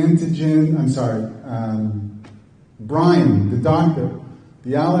proteins and antigen. Brian, the doctor,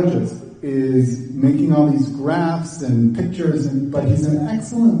 the allergist, is making all these graphs and pictures, but he's an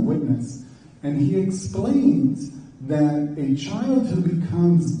excellent witness. And he explains that a child who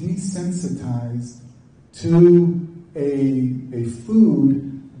becomes desensitized to a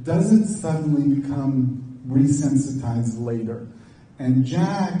food doesn't suddenly become resensitized later. And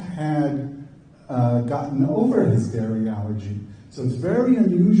Jack had gotten over his dairy allergy. So it's very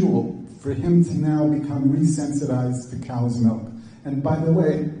unusual for him to now become resensitized to cow's milk. And by the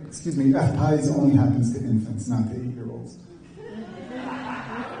way, FPIES only happens to infants, not to 8-year-olds.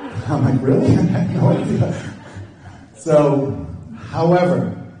 I'm like, really? I had no idea. So,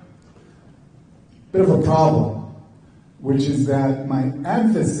 however, bit of a problem, which is that my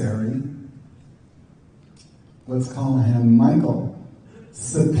adversary, let's call him Michael,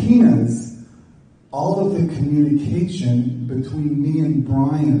 subpoenas all of the communication between me and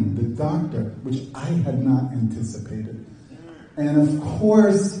Brian, the doctor, which I had not anticipated. And of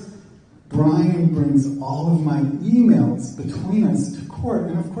course, Brian brings all of my emails between us to court.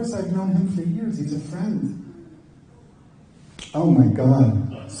 And of course, I've known him for years. He's a friend. Oh my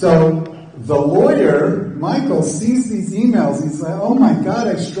God. So the lawyer, Michael, sees these emails. He's like, oh my God,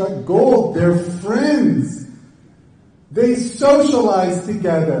 I struck gold. They're friends. They socialized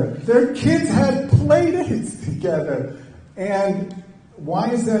together. Their kids had play dates together. And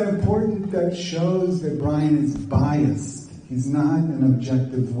why is that important? That shows that Brian is biased. He's not an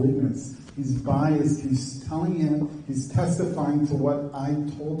objective witness. He's biased. He's telling him, he's testifying to what I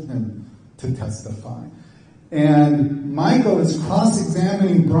told him to testify. And Michael is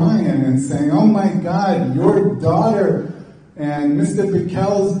cross-examining Brian and saying, oh my God, your daughter and Mr.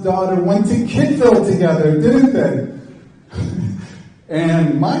 Bikel's daughter went to Kidville together, didn't they?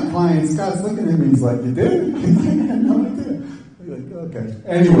 And my client, Scott's looking at me, he's like, you did? He's like, no, I did. I'm like, okay.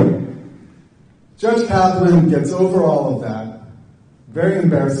 Anyway, Judge Kaplan gets over all of that. Very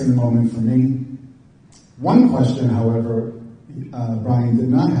embarrassing moment for me. One question, however, Brian did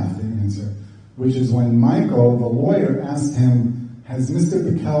not have to answer, which is when Michael, the lawyer, asked him, has Mr.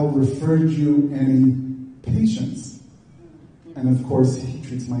 Bikel referred you any patients? And of course, he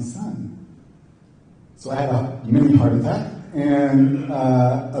treats my son. So I had a mini heart attack and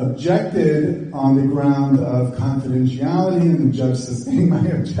objected on the ground of confidentiality, and the judge sustained my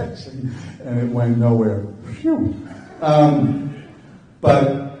objection, and it went nowhere. Phew.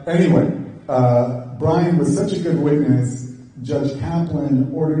 But anyway, Brian was such a good witness, Judge Kaplan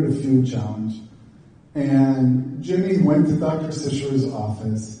ordered a field challenge. And Jimmy went to Dr. Sischer's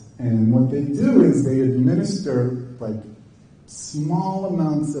office, and what they do is they administer like small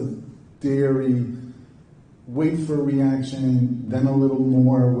amounts of dairy, wait for a reaction, then a little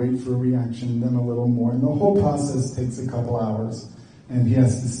more, wait for a reaction, then a little more. And the whole process takes a couple hours. And he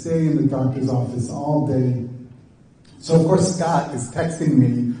has to stay in the doctor's office all day. So of course Scott is texting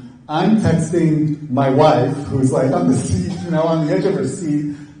me. I'm texting my wife, who's like on the seat, on the edge of her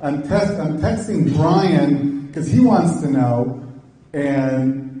seat. I'm texting Brian because he wants to know,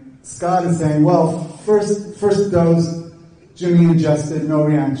 and Scott is saying, well, first dose, Jimmy ingested, no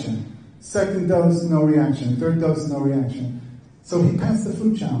reaction. Second dose, no reaction. Third dose, no reaction. So he passed the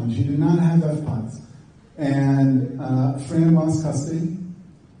food challenge. He did not have FPOTS. And Fran lost custody,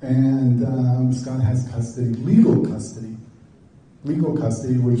 and Scott has custody, legal custody,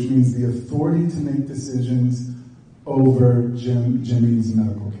 which means the authority to make decisions over Jimmy's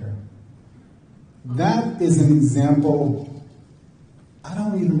medical care. That is an example,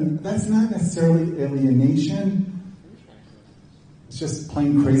 that's not necessarily alienation, it's just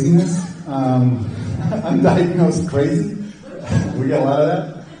plain craziness. Undiagnosed crazy. We get a lot of that.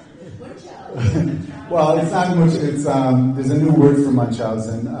 Well, it's not much, there's a new word for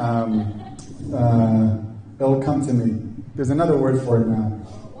Munchausen. It'll come to me. There's another word for it now.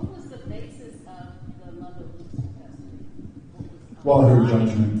 What was the basis of the mother losing custody? Well, her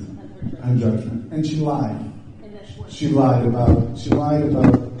judgment. And she lied. She lied about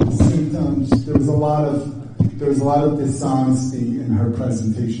symptoms. There was a lot of dishonesty in her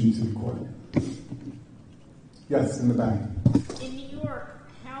presentation to the court. Yes, in the back. In New York,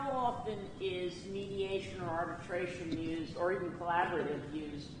 how often is mediation or arbitration used, or even collaborative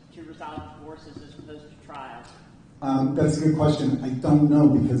used, to resolve divorces as opposed to trials? That's a good question. I don't know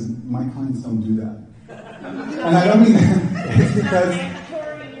because my clients don't do that. And I don't mean it's because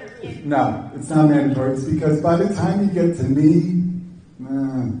no, it's not mandatory. It's because by the time you get to me,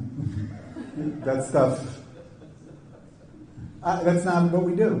 that stuff. That's not what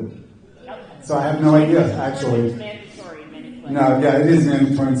we do. So I have no idea, actually. It's mandatory in many places. No, yeah, it is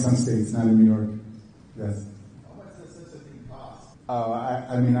mandatory in some states, not in New York. Yes. How much does such a thing cost? Oh,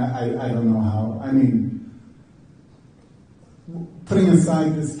 I don't know how. I mean, putting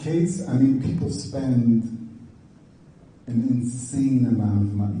aside this case, people spend an insane amount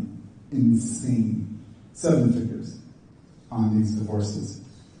of money. Insane. 7 figures on these divorces.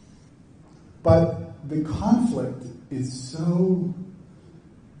 But the conflict is so,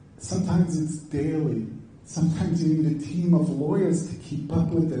 sometimes it's daily. Sometimes you need a team of lawyers to keep up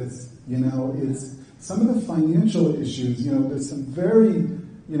with this. It's some of the financial issues, there's some very,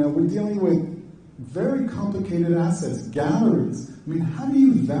 we're dealing with very complicated assets, galleries. How do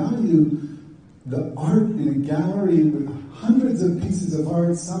you value the art in a gallery with hundreds of pieces of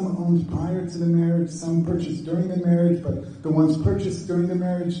art, some owned prior to the marriage, some purchased during the marriage, but the ones purchased during the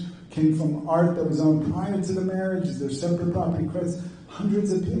marriage came from art that was owned prior to the marriage? Is there separate property credits?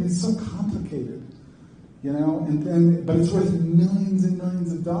 Hundreds of people. It's so complicated, but it's worth millions and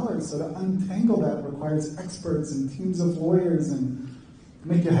millions of dollars. So to untangle that requires experts and teams of lawyers and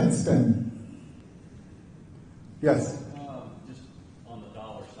make your head spin. Yes? Just on the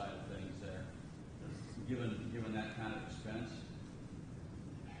dollar side of things there, given that kind of expense,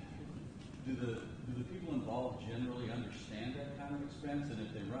 do the people involved generally understand that kind of expense? And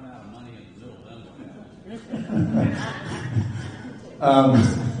if they run run out of money in the middle, then what happens?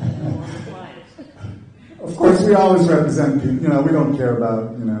 Of course, we always represent people. You know, we don't care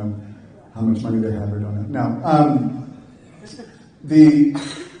about, you know, how much money they have or don't have. Now, the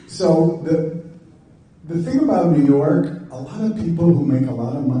thing about New York, a lot of people who make a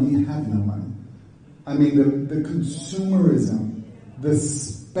lot of money have no money. I mean, the consumerism, the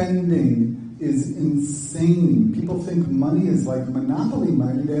spending is insane. People think money is like monopoly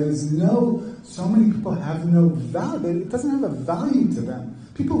money. So many people have no value. It doesn't have a value to them.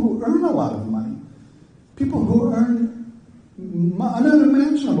 People who earn a lot of money, people who earn an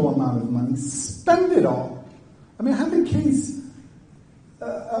unimaginable amount of money, spend it all. I mean, I have a case,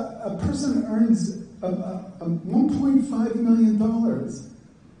 a person earns $1.5 million.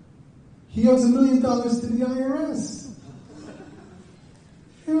 He owes $1 million to the IRS.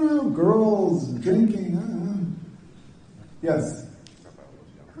 You know, girls, drinking. Yes?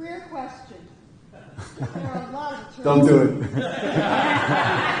 Career question. There are a lot of attorneys. Don't do it. There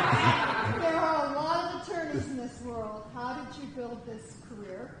are a lot of attorneys in this world. How did you build this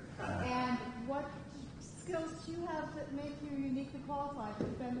career? And what skills do you have that make you uniquely qualified to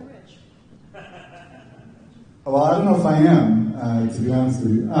defend the rich? Well, I don't know if I am, to be honest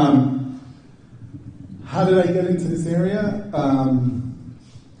with you. How did I get into this area?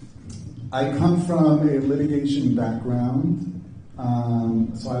 I come from a litigation background,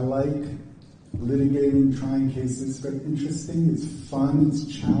 so I like litigating, trying cases. It's very interesting, it's fun, it's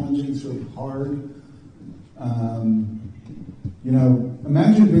challenging, it's really hard. You know,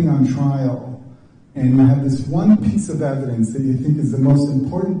 imagine being on trial and you have this one piece of evidence that you think is the most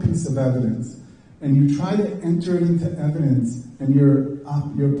important piece of evidence, and you try to enter it into evidence, and your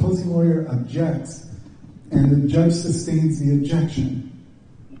opposing lawyer objects, and the judge sustains the objection.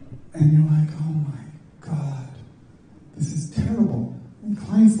 And you're like, oh my God, this is terrible. And the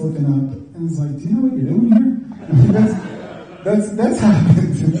client's looking up and is like, do you know what you're doing here? I mean, that's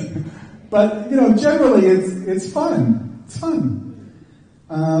happened to me. But, you know, generally it's fun. It's fun.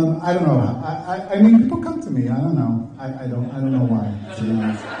 I don't know. I mean, people come to me. I don't know. I don't know why, to be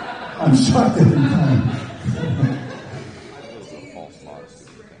honest. I'm shocked every time.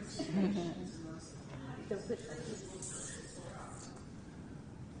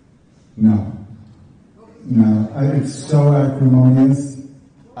 No. It's so acrimonious.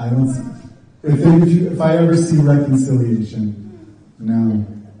 I don't see. If I ever see reconciliation, no.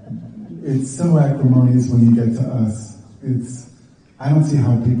 It's so acrimonious when you get to us. I don't see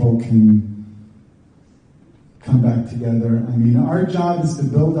how people can come back together. I mean, our job is to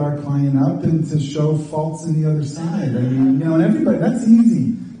build our client up and to show faults in the other side. I mean, you know, and everybody, that's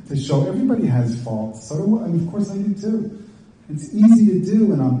easy to show. Everybody has faults. So do I. I mean, of course I do too. It's easy to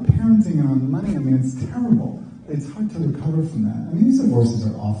do, and on parenting and on money, I mean, it's terrible. It's hard to recover from that. I mean, these divorces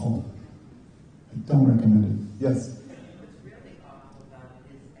are awful. I don't recommend it. Yes? What's really awful about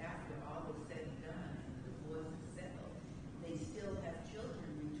it is after all is said and done and the divorce is settled, they still have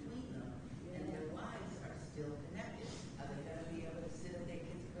children between them, and their lives are still connected. Are they going to be able to sit at their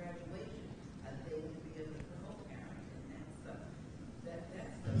kids' graduation? Are they going to be able to co-parent? And that's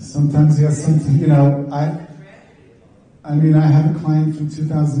Sometimes, yes, you know, I mean, I have a client from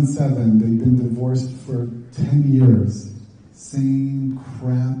 2007. They've been divorced for 10 years. Same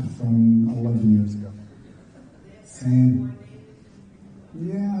crap from 11 years ago. Same.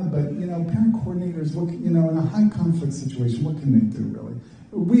 Yeah, but, you know, parent coordinators, you know, in a high conflict situation, what can they do, really?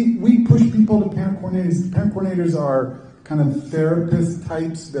 We push people to parent coordinators. Parent coordinators are kind of therapist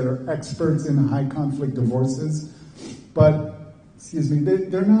types that are experts in high conflict divorces. But, excuse me,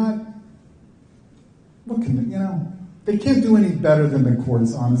 they're not, what can they, you know? They can't do any better than the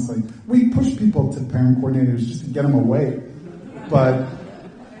courts, honestly. We push people to parent coordinators just to get them away, but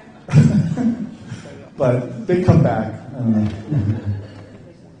but they come back. I don't know.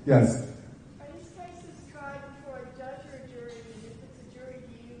 Yes? Are these cases tried before a judge or a jury? And if it's a jury,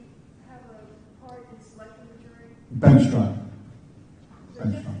 do you have a part in selecting the jury? Bench trial.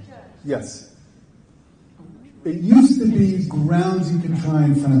 Bench trial. Yes. It used to be grounds you can try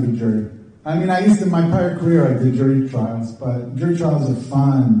in front of a jury. I mean, in my prior career, I did jury trials, but jury trials are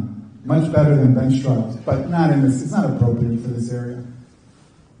fun, much better than bench trials, but not in this, it's not appropriate for this area. Do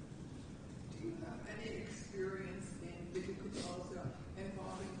you have any experience in difficult also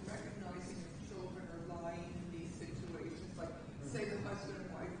involving recognizing if children are lying in these situations? Like, say the husband and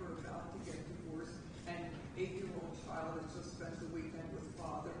wife are about to get divorced, and 8-year-old child has just spent the weekend with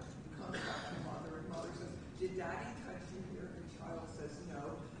father, comes back to mother, and mother says, did daddy touch you here? And the child says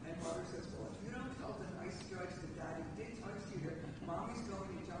no. And mother says, well, if you don't tell the nice judge that daddy did touch you here, mommy's going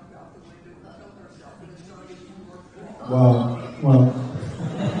to jump out the window and kill herself, and it's going to be more fault. Well,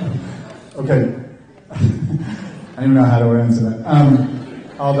 Okay. I don't know how to answer that.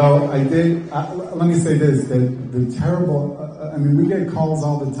 Although I did, let me say this, that the terrible, we get calls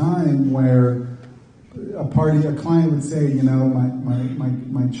all the time where a client would say,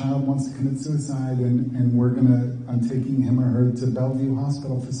 my child wants to commit suicide and I'm taking him or her to Bellevue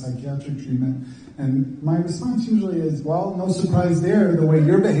Hospital for psychiatric treatment. And my response usually is, well, no surprise there, the way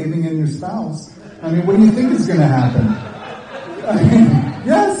you're behaving and your spouse. What do you think is going to happen?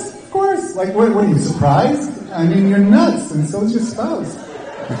 Yes, of course. Like, what are you, surprised? You're nuts, and so is your spouse.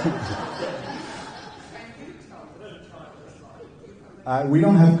 We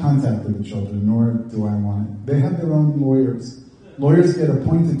don't have contact with the children, nor do I want it. They have their own lawyers. Lawyers get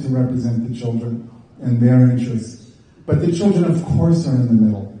appointed to represent the children and their interests. But the children, of course, are in the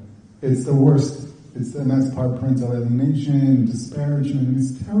middle. It's the worst. And that's part of parental alienation, disparagement.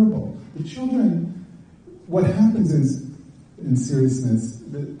 It's terrible. The children, what happens is, in seriousness,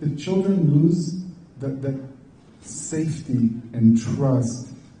 the children lose that safety and trust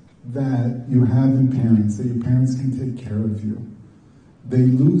that you have in parents, that your parents can take care of you. They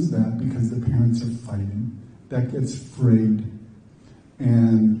lose that because the parents are fighting. That gets frayed.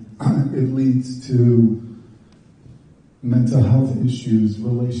 And it leads to mental health issues,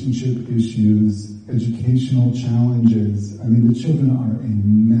 relationship issues, educational challenges. The children are a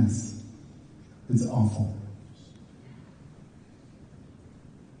mess. It's awful.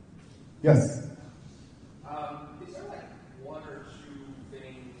 Yes? Is there one or two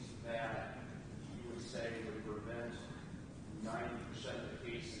things that you would say would prevent 90% of the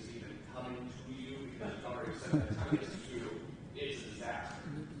cases even coming to you? Because it's already said that time it gets to you, it's a disaster.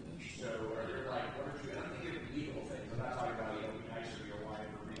 So are there one or two, and I'm thinking of legal things, I'm not talking about, be nice to your wife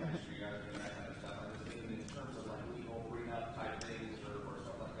or be nice to you guys or that kind of stuff. I'm just thinking in terms of legal prenup type things or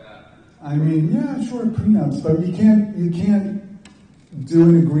stuff like that. Yeah, sure, prenups, but you can't do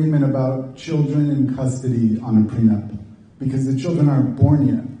an agreement about children in custody on a prenup because the children aren't born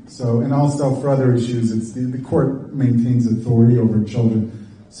yet. So, and also for other issues, it's the court maintains authority over children.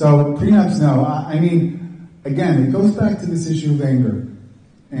 So prenups, no. Again, it goes back to this issue of anger.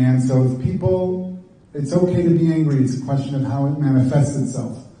 And so if people, it's okay to be angry. It's a question of how it manifests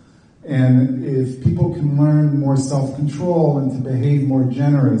itself. And if people can learn more self-control and to behave more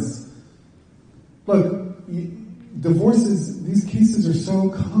generous. Look, divorces, these cases are so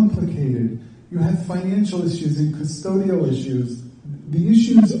complicated. You have financial issues and custodial issues. The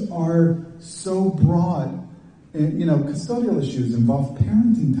issues are so broad. And, custodial issues involve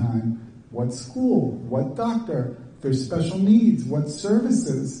parenting time, what school, what doctor, there's special needs, what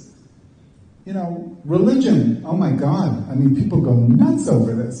services. Religion, oh my God. People go nuts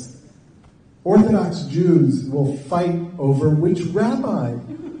over this. Orthodox Jews will fight over which rabbi.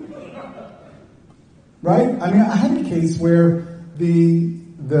 Right? I had a case where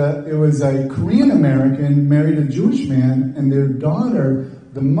it was a Korean American married a Jewish man, and their daughter,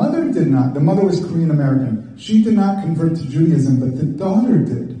 the mother was Korean American. She did not convert to Judaism, but the daughter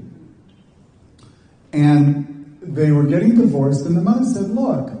did. And they were getting divorced, and the mother said,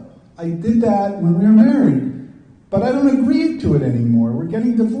 look, I did that when we were married, but I don't agree to it anymore. We're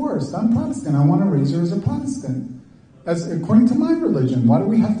getting divorced. I'm Protestant. I want to raise her as a Protestant, according to my religion. Why do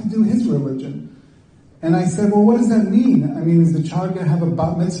we have to do his religion? And I said, well, what does that mean? Is the child going to have a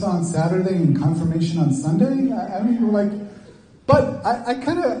bat mitzvah on Saturday and confirmation on Sunday? But I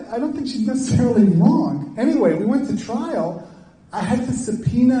don't think she's necessarily wrong. Anyway, we went to trial. I had to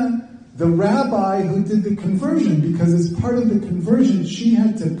subpoena the rabbi who did the conversion because as part of the conversion, she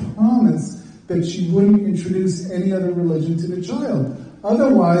had to promise that she wouldn't introduce any other religion to the child.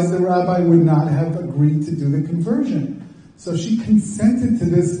 Otherwise, the rabbi would not have agreed to do the conversion. So she consented to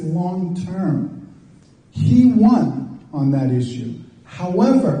this long term. He won on that issue.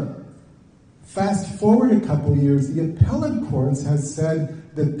 However, fast forward a couple years, the appellate courts has said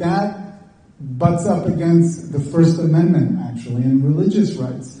that butts up against the First Amendment, actually, and religious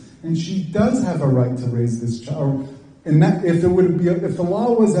rights. And she does have a right to raise this child. And that, if the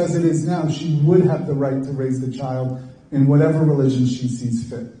law was as it is now, she would have the right to raise the child in whatever religion she sees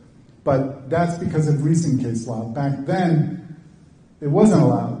fit. But that's because of recent case law. Back then, it wasn't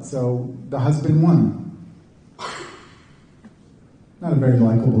allowed, so the husband won. Not a very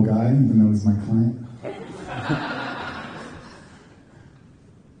likable guy, even though he's my client.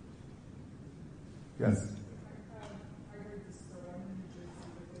 Yes? I heard this story in New Jersey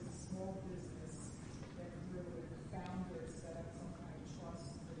that there's a small business that the founder set up some kind of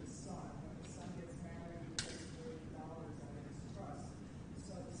trust for his son. When the son gets married, he takes $1 million out of his trust.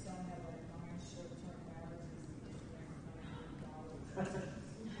 So the son had 9 short-term marriages and he $9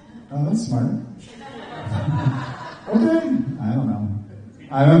 million. Oh, that's smart. Okay, I don't know.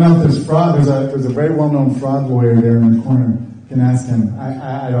 I don't know if there's fraud. There's a very well-known fraud lawyer there in the corner. You can ask him.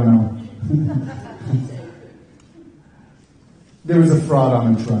 I don't know. There was a fraud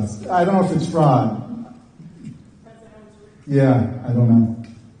on the trust. I don't know if it's fraud. Yeah, I don't know.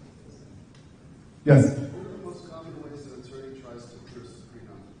 Yes? What are the most common ways an attorney tries to pierce the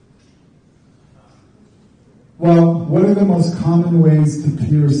prenup? Well, what are the most common ways to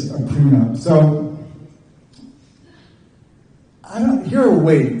pierce a prenup? So, here are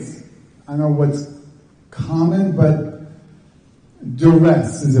ways. I don't know what's common, but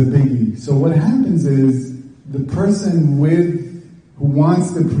duress is a biggie. So what happens is the person who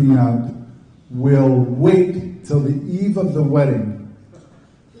wants the prenup will wait till the eve of the wedding.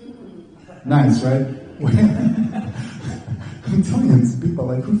 Nice, right? I'm telling you, it's people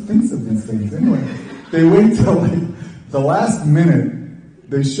like, who thinks of these things? Anyway, they wait till the last minute.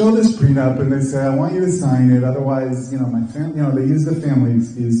 They show this prenup and they say, I want you to sign it, otherwise, my family, they use the family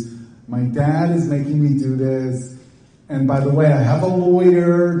excuse. My dad is making me do this. And by the way, I have a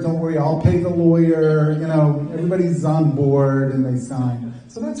lawyer. Don't worry, I'll pay the lawyer. Everybody's on board and they sign.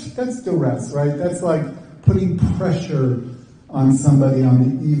 So that's duress, right? That's like putting pressure on somebody on the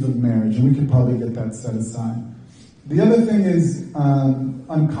eve of marriage. And we could probably get that set aside. The other thing is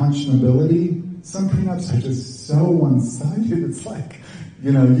unconscionability. Some prenups are just so one-sided. It's like,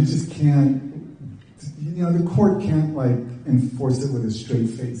 you just can't, the court can't enforce it with a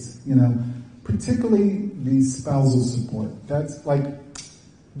straight face, particularly the spousal support. That's like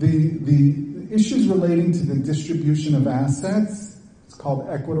the issues relating to the distribution of assets. It's called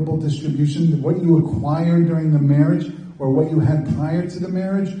equitable distribution. What you acquired during the marriage or what you had prior to the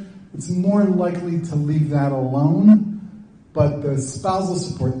marriage, it's more likely to leave that alone. But the spousal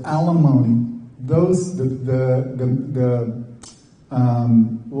support, alimony, those, the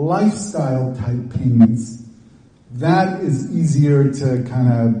lifestyle type payments, that is easier to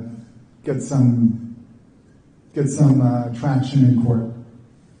kind of get some traction in court.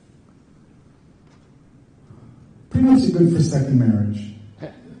 Prenups are good for second marriage,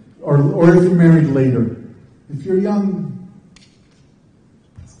 or if you're married later. If you're young,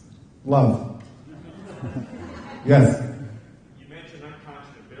 love. Yes. You mentioned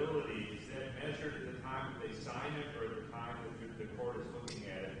unconscionability. Is that measured at the time that they sign it or the time that the court is looking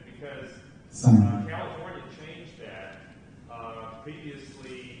at it? Because California changed that.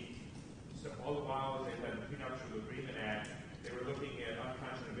 Previously, all the while they had the Prenuptial Agreement Act, they were looking at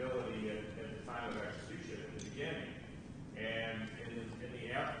unconscionability at the time of execution at the beginning. And in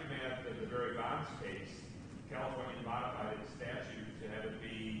the aftermath of the Dror Bikel case, California modified its statute to have it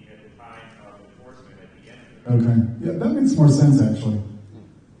be at the time of enforcement at the end of the Okay. Yeah, that makes more sense, actually.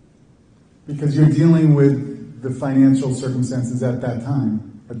 Because you're dealing with the financial circumstances at that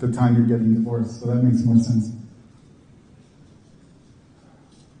time, at the time you're getting divorced. So that makes more sense.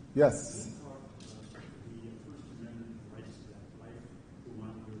 Yes?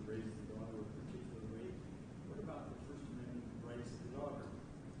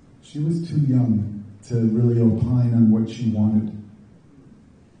 She was too young to really opine on what she wanted.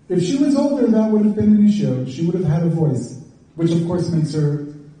 If she was older, that would have been an issue. She would have had a voice, which of course makes her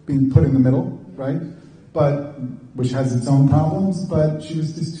being put in the middle, right? But which has its own problems, but she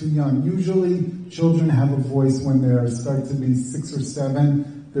was just too young. Usually children have a voice when they start to be 6 or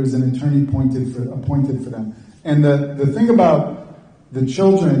 7. There's an attorney appointed for them. And the thing about the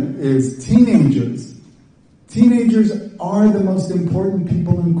children is teenagers. Teenagers are the most important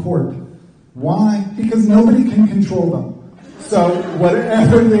people in court. Why? Because nobody can control them. So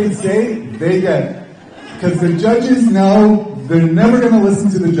whatever they say, they get. Because the judges know they're never going to listen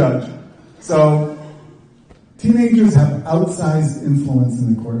to the judge. So teenagers have outsized influence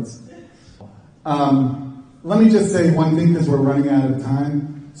in the courts. Let me just say one thing because we're running out of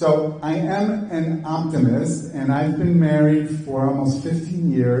time. So I am an optimist, and I've been married for almost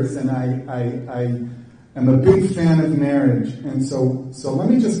 15 years, and I am a big fan of marriage. And so let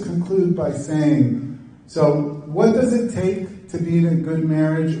me just conclude by saying, so what does it take to be in a good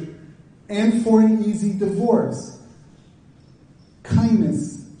marriage and for an easy divorce?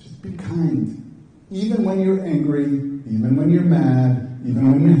 Kindness. Just be kind. Even when you're angry, even when you're mad,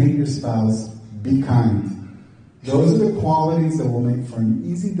 even when you hate your spouse, be kind. Those are the qualities that will make for an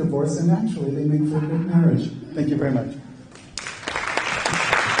easy divorce, and actually they make for a good marriage. Thank you very much.